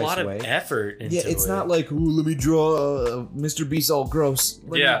a puts a precise lot way. of effort into it. Yeah, it's not like, ooh, let me draw Mr. Beast all gross.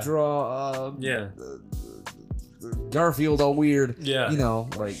 Let me draw Garfield all weird. Yeah. You know,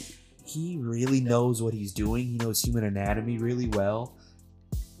 like, he really knows what he's doing. He knows human anatomy really well.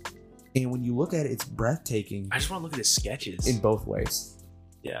 And when you look at it, it's breathtaking. I just want to look at his sketches. In both ways.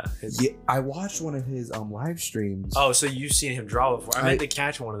 Yeah. Yeah, I watched one of his live streams. Oh, so you've seen him draw before. I meant to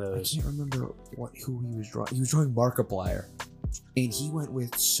catch one of those. I can't remember who he was drawing. He was drawing Markiplier. And he went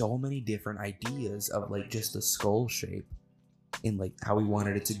with so many different ideas of like just the skull shape. And like how he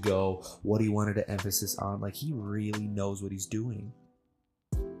wanted it to go, what he wanted to emphasis on. Like, he really knows what he's doing.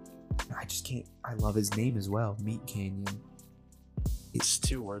 I love his name as well, Meat Canyon. It's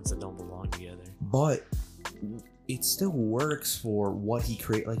two words that don't belong together. But it still works for what he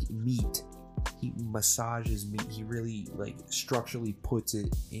creates. Like, meat. He massages meat. He really, like, structurally puts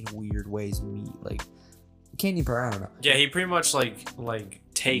it in weird ways. Meat. Like, Canyon Power, I don't know. Yeah, he pretty much, like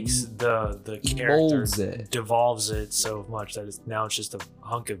takes the character, molds it. devolves it so much that now it's just a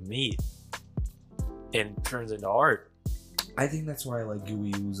hunk of meat and turns into art. I think that's why I like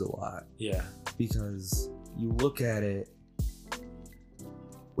Gooey Ooze a lot. Yeah. Because you look at it,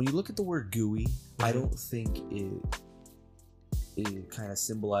 when you look at the word gooey, I don't think it kind of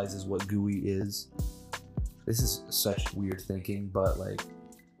symbolizes what gooey is. This is such weird thinking, but like,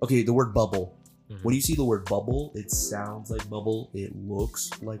 okay, the word bubble. When you see the word bubble, it sounds like bubble. It looks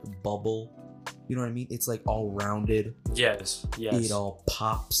like bubble. You know what I mean? It's like all rounded. Yes. It all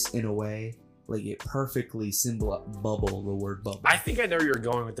pops in a way. Like, it perfectly symbolizes bubble, the word bubble. I think I know where you're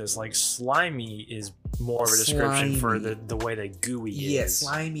going with this. Like, slimy is more of a description for the way that gooey is. Yeah,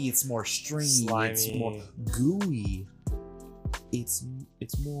 slimy, it's more stringy. It's more gooey. It's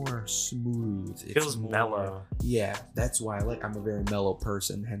more smooth. It feels mellow. Yeah, that's why I'm a very mellow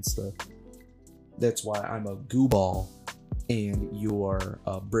person, hence that's why I'm a goo ball and you're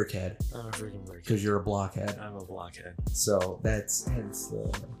a brickhead. I'm a freaking brickhead. Because you're a blockhead. I'm a blockhead. So that's hence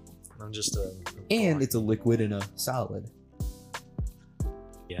the... I'm just a and it's a liquid and a solid.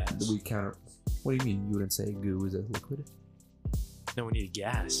 Yeah. We counter... What do you mean you wouldn't say goo is a liquid? No, we need a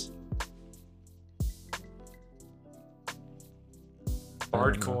gas.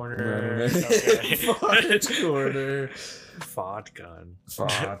 Fart corner. Okay. Fart corner. Fart gun.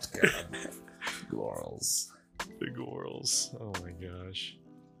 Fart gun. Gorals. The Gorals. Oh my gosh.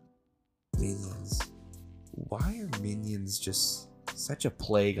 Minions. Why are minions just such a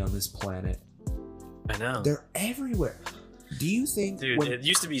plague on this planet? I know. They're everywhere. Do you think... Dude, it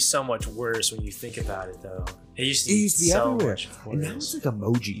used to be so much worse when you think about it, though. It used to be so everywhere. Much worse. And now it's like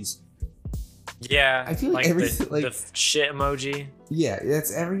emojis. Yeah, I feel like everything- the like- shit emoji. Yeah,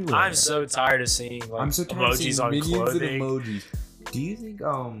 that's everywhere. I'm so tired of seeing like I'm so tired of seeing emojis on minions clothing. and emojis. Do you think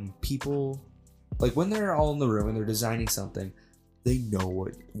people, like when they're all in the room and they're designing something, they know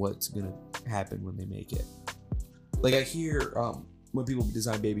what's gonna happen when they make it? Like I hear when people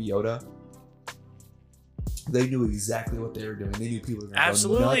design Baby Yoda, they knew exactly what they were doing. They knew people were gonna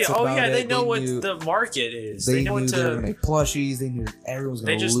Absolutely. Go nuts Oh about yeah, it. they know what knew, the market is. They know knew what they were to. gonna make plushies. They knew everyone's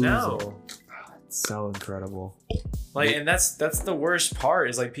gonna They just lose know. it. Oh, it's so incredible. Like, and that's the worst part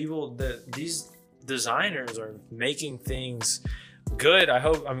is like people that these designers are making things good.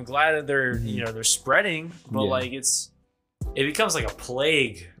 I'm glad that they're they're spreading, but Yeah. like it becomes like a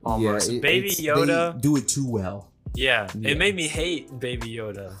plague almost. Yeah, Baby they Yoda. do it too well. Yeah, Yeah. it made me hate Baby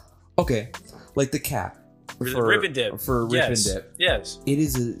Yoda. Okay, like the cap Rip and dip. for Rip Yes. and Dip. Yes. It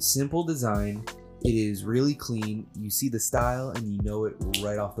is a simple design. It is really clean. You see the style and you know it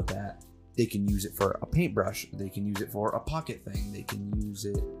right off the bat. They can use it for a paintbrush. They can use it for a pocket thing. They can use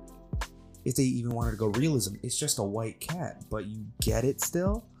it if they even wanted to go realism. It's just a white cat, but you get it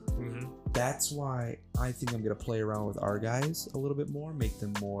still. hmm That's why I think I'm gonna play around with our guys a little bit more, make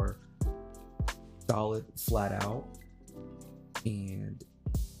them more solid, flat out, and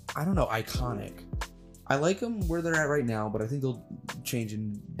I don't know, iconic. I like them where they're at right now, but I think they'll change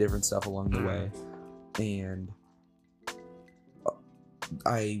in different stuff along the way. And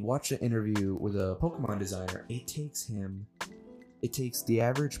I watched an interview with a Pokemon designer. It takes the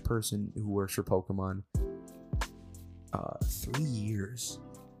average person who works for Pokemon 3 years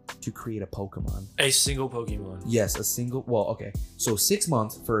to create a Pokemon. A single Pokemon. Yes, a single. Well, okay. So 6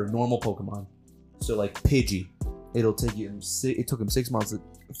 months for a normal Pokemon. So like Pidgey, it'll take you. It took him 6 months to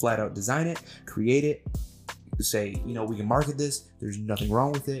flat out design it, create it, say we can market this. There's nothing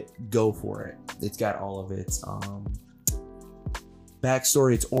wrong with it. Go for it. It's got all of its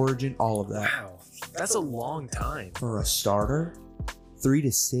backstory, its origin, all of that. Wow, that's a long time. For a starter, 3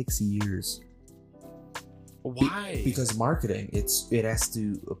 to 6 years. Why? Because marketing, it has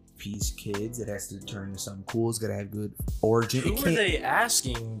to appease kids. It has to turn into something cool. It's gotta have good origin. Who are they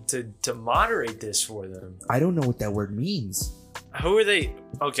asking to moderate this for them? I don't know what that word means. Who are they?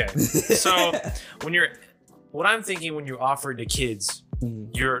 Okay, so what I'm thinking when you offer to kids,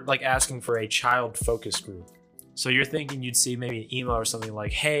 you're like asking for a child focus group. So you're thinking you'd see maybe an email or something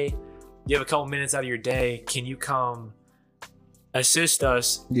like, "Hey, you have a couple minutes out of your day. Can you come assist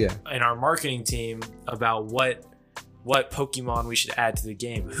us Yeah. in our marketing team about what Pokemon we should add to the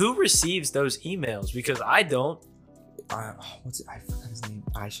game?" Who receives those emails? Because I don't. What's it? I forgot his name.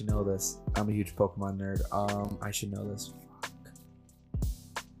 I should know this. I'm a huge Pokemon nerd. I should know this.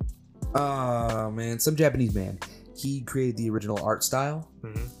 Oh man, some Japanese man. He created the original art style,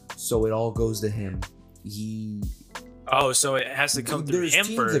 so it all goes to him. Oh, so it has to come through him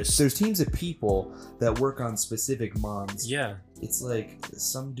first. There's teams of people that work on specific mons. Yeah. It's like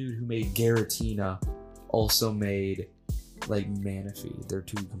some dude who made Garatina also made like Manaphy. They're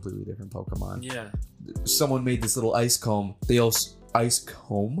two completely different Pokemon. Yeah. Someone made this little ice comb. They also ice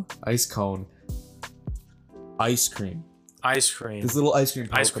cone. Ice cream. Ice cream. This little ice cream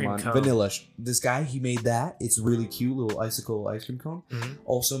Pokemon. Ice cream cone. Vanilla. This guy, he made that. It's really cute. Little icicle ice cream cone. Mhm.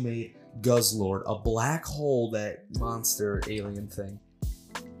 Also made Guzzlord, a black hole, that monster alien thing.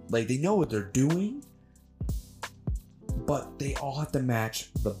 Like, they know what they're doing, but they all have to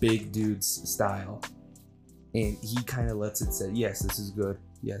match the big dude's style. And he kind of lets it say, yes, this is good.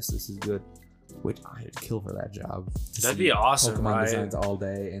 Yes, this is good. Which I'd kill for that job. To That'd see be awesome, Pokemon right? designs all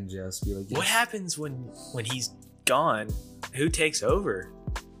day and just be like, yes. What happens when he's gone? Who takes over?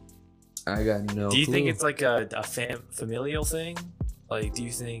 I got no Do you think clue. it's like a familial thing? Like, do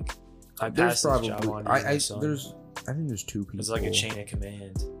you think I There's pass this job on to my son? I think there's two people. It's like a chain of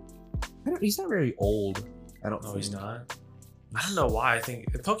command. He's not very old. I don't No, think. he's not. I don't know why. I think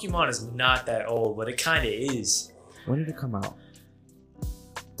Pokemon is not that old, but it kind of is. When did it come out?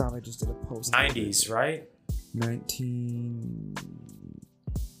 Thought I just did a post. 90s, right?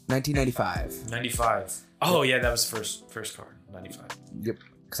 1995. 95. Oh yeah, that was the first card. 95. Yep.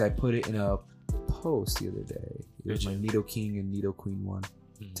 Because I put it in a post the other day. It was my Did Nidoking and Nidoqueen one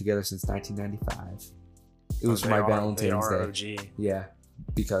Mhm. together since 1995. It was Oh, for my they Valentine's are Day. OG. Yeah,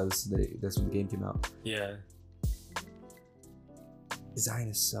 because that's when the game came out. Yeah. Design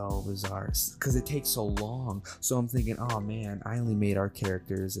is so bizarre because it takes so long. So I'm thinking, oh man, I only made our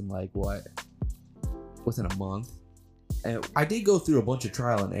characters in within a month. And I did go through a bunch of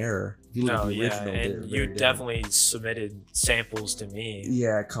trial and error If you look No, at the yeah, original, they're and very you different. definitely submitted samples to me.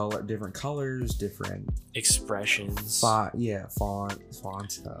 Yeah, different colors, different Expressions. font.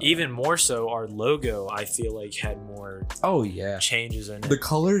 Even more so, our logo, I feel like, had more Oh yeah, changes in it. the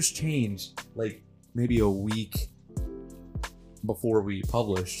colors changed like maybe a week before we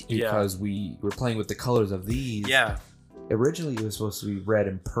published because we were playing with the colors of these. Yeah. Originally, it was supposed to be red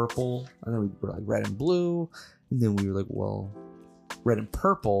and purple, and then we were like red and blue, and then we were like, well, red and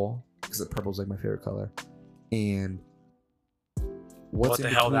purple because purple's like my favorite color, and What the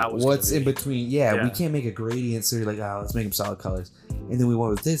hell that was what's gonna in be. between? Yeah, we Yeah. can't make a gradient, so you're like, oh, let's make them solid colors, and then we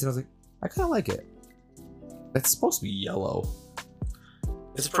went with this, and I was like, I kind of like it. It's supposed to be yellow.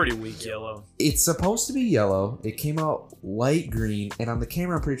 It's pretty weak yellow. It's supposed to be yellow. It came out light green, and on the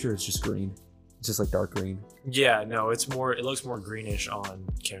camera, I'm pretty sure it's just green. It's just like dark green. Yeah, no, it looks more greenish on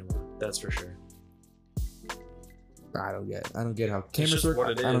camera. That's for sure. I don't get how cameras just work. what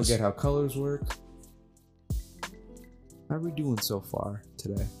it I don't is. get how colors work. How are we doing so far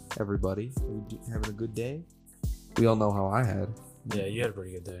today, everybody? Are we having a good day? We all know how I had. Yeah, you had a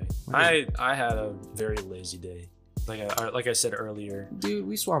pretty good day. I I had a very lazy day. Like I said earlier. Dude,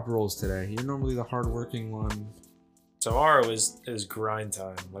 we swapped roles today. You're normally the hardworking one. Tomorrow is grind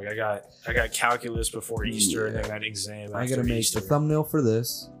time. Like I got calculus before Easter and I Yeah. got an exam. I after gotta make Easter. the thumbnail for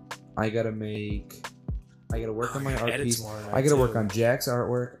this. I gotta work on my art Edit piece. tomorrow night, I gotta work too. on Jack's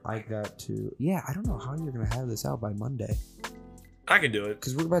artwork. I got to. Yeah, I don't know how you're gonna have this out by Monday. I can do it.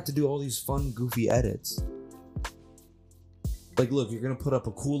 Because we're about to do all these fun, goofy edits. Like, look, you're gonna put up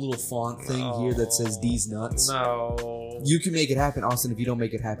a cool little font thing here that says "D's nuts." No. You can make it happen, Austin. If you don't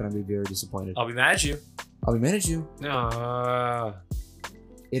make it happen, I'm gonna be very disappointed. I'll be mad at you. I'll be mad at you. No.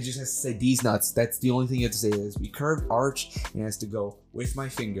 It just has to say "D's nuts." That's the only thing you have to say. Is we curved arch and it has to go with my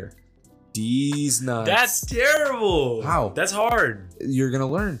finger. D's nuts. That's terrible. How? That's hard. You're gonna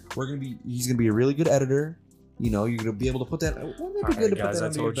learn. He's gonna be a really good editor. You know, you're gonna be able to put that. Wouldn't that be Alright, good to put guys, that I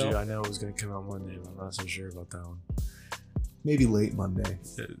under your told you belt? I know it was gonna come out Monday, but I'm not so sure about that one. Maybe late Monday.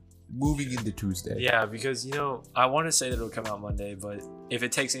 Moving into Tuesday. Yeah, because I want to say that it'll come out Monday, but if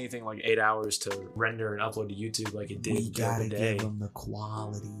it takes anything like 8 hours to render and upload to YouTube like it did We the gotta other day, give them the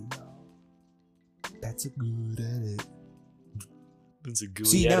quality. That's a good edit. it's a gooey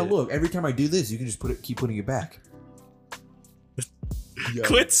See now, edit. look. Every time I do this, you can just keep putting it back. Yo.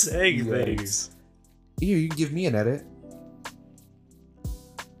 Quit saying Yikes. things. Here, you can give me an edit.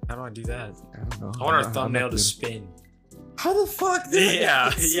 How do I do that? I don't know. I want our I'm not thumbnail to good. spin. How the fuck?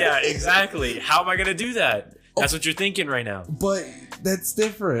 Yeah, exactly. How am I gonna do that? That's what you're thinking right now. But that's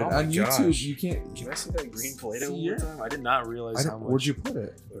different. Oh my On YouTube, gosh. you can't. Can I see that green Play-Doh See one here? more time? I did not realize how much. Where'd you put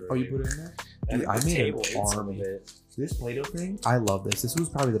it? Oh, you put it in there? Dude, I the made table an ate some of army. it. This Play-Doh thing, I love this. This was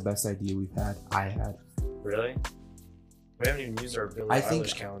probably the best idea I had. Really? We haven't even used our Billie I think-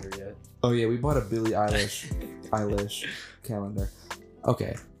 Eilish calendar yet. Oh yeah, we bought a Billie Eilish calendar.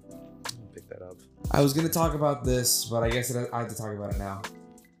 Okay, I'll pick that up. I was gonna talk about this, but I guess I have to talk about it now.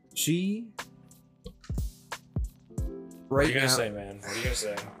 She. What are Right you gonna now, say, man? What are you gonna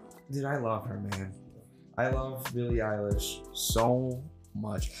say? dude, I love her, man. I love Billie Eilish so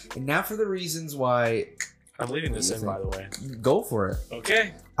much, and now for the reasons why. I'm leaving this You in, think- by the way. Go for it.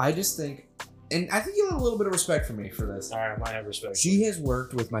 Okay. I just think, and I think you have a little bit of respect for me for this. All right, I might have respect. She has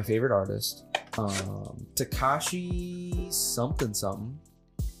worked with my favorite artist, Takashi something.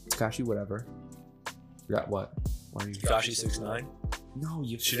 Takashi whatever. Forgot what. Why are you? Tekashi 6ix9ine. No,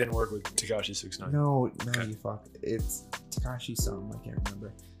 you. She didn't work with Tekashi 6ix9ine. No, Okay. you fuck. It's Takashi something. I can't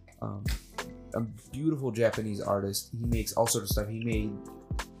remember. A beautiful Japanese artist. He makes all sorts of stuff. He made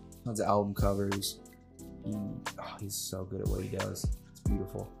tons of album covers. He's so good at what he does. It's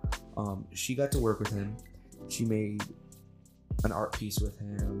beautiful. She got to work with him. She made an art piece with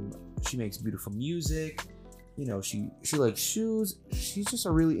him. She makes beautiful music. You know, she likes shoes. She's just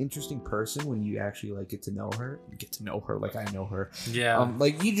a really interesting person when you actually like get to know her. You get to know her like I know her. Yeah.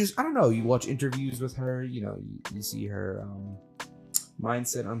 Like you just, I don't know, you watch interviews with her, you know, you see her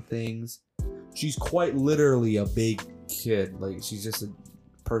mindset on things. She's quite literally a big kid. Like she's just a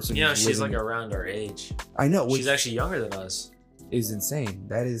person. who's she's like living- around our age. I know, which She's actually younger than us. is insane.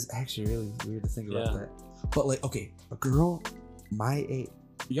 That is actually really weird to think about Yeah. that. But like, okay, a girl my age,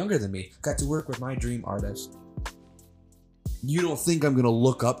 younger than me, got to work with my dream artist. You don't think I'm gonna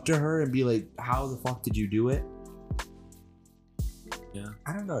look up to her and be like, how the fuck did you do it? Yeah.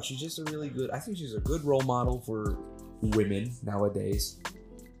 I don't know. She's just a really good. I think she's a good role model for women nowadays.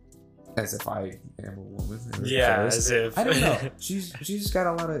 As if I am a woman. Yeah, First. as if. I don't know. She's just got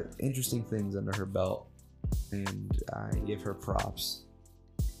a lot of interesting things under her belt, and I give her props.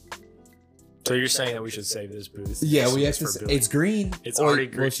 So you're saying that we should save this booth? Yeah, we have to. for Say, Billy. it's green. It's Or- already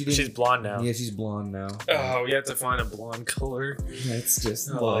green. well, she didn't- She's blonde now. Yeah, she's blonde now. Oh, we have to find a blonde color. It's just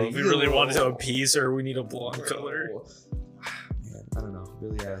Oh, like if we really wanted to appease her, we need a blonde color. Man, I don't know.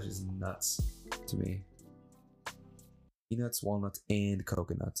 Billie Eilish is nuts to me. Peanuts, walnuts, and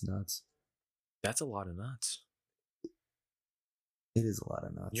coconuts nuts. That's a lot of nuts. It is a lot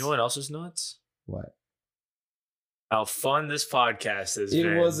of nuts. You know what else is nuts? What? How fun this podcast is. It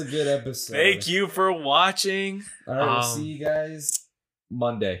man. was a good episode. Thank you for watching. All right, we'll see you guys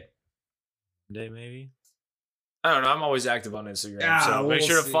Monday. Day maybe. I don't know. I'm always active on Instagram, Yeah, so make we'll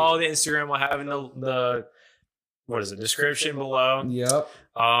sure to see. follow the Instagram. I'll have in the what is it? Description below. Yep.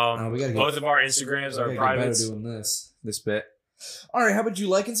 we gotta get- Both of our Instagrams are I gotta get better private. doing this bit. All right, how about you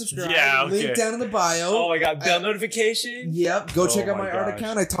like and subscribe? Yeah, okay. Link down in the bio. Oh my god, bell notification. Yep. Go check Oh out my my art gosh.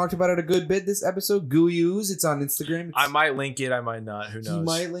 account. I talked about it a good bit this episode. Gooey Ooze. It's on Instagram. I might link it. I might not. Who knows? He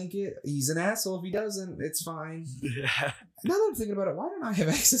might link it. He's an asshole if he doesn't. It's fine. Yeah. Now that I'm thinking about it, why don't I have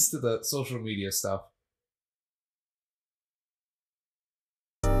access to the social media stuff?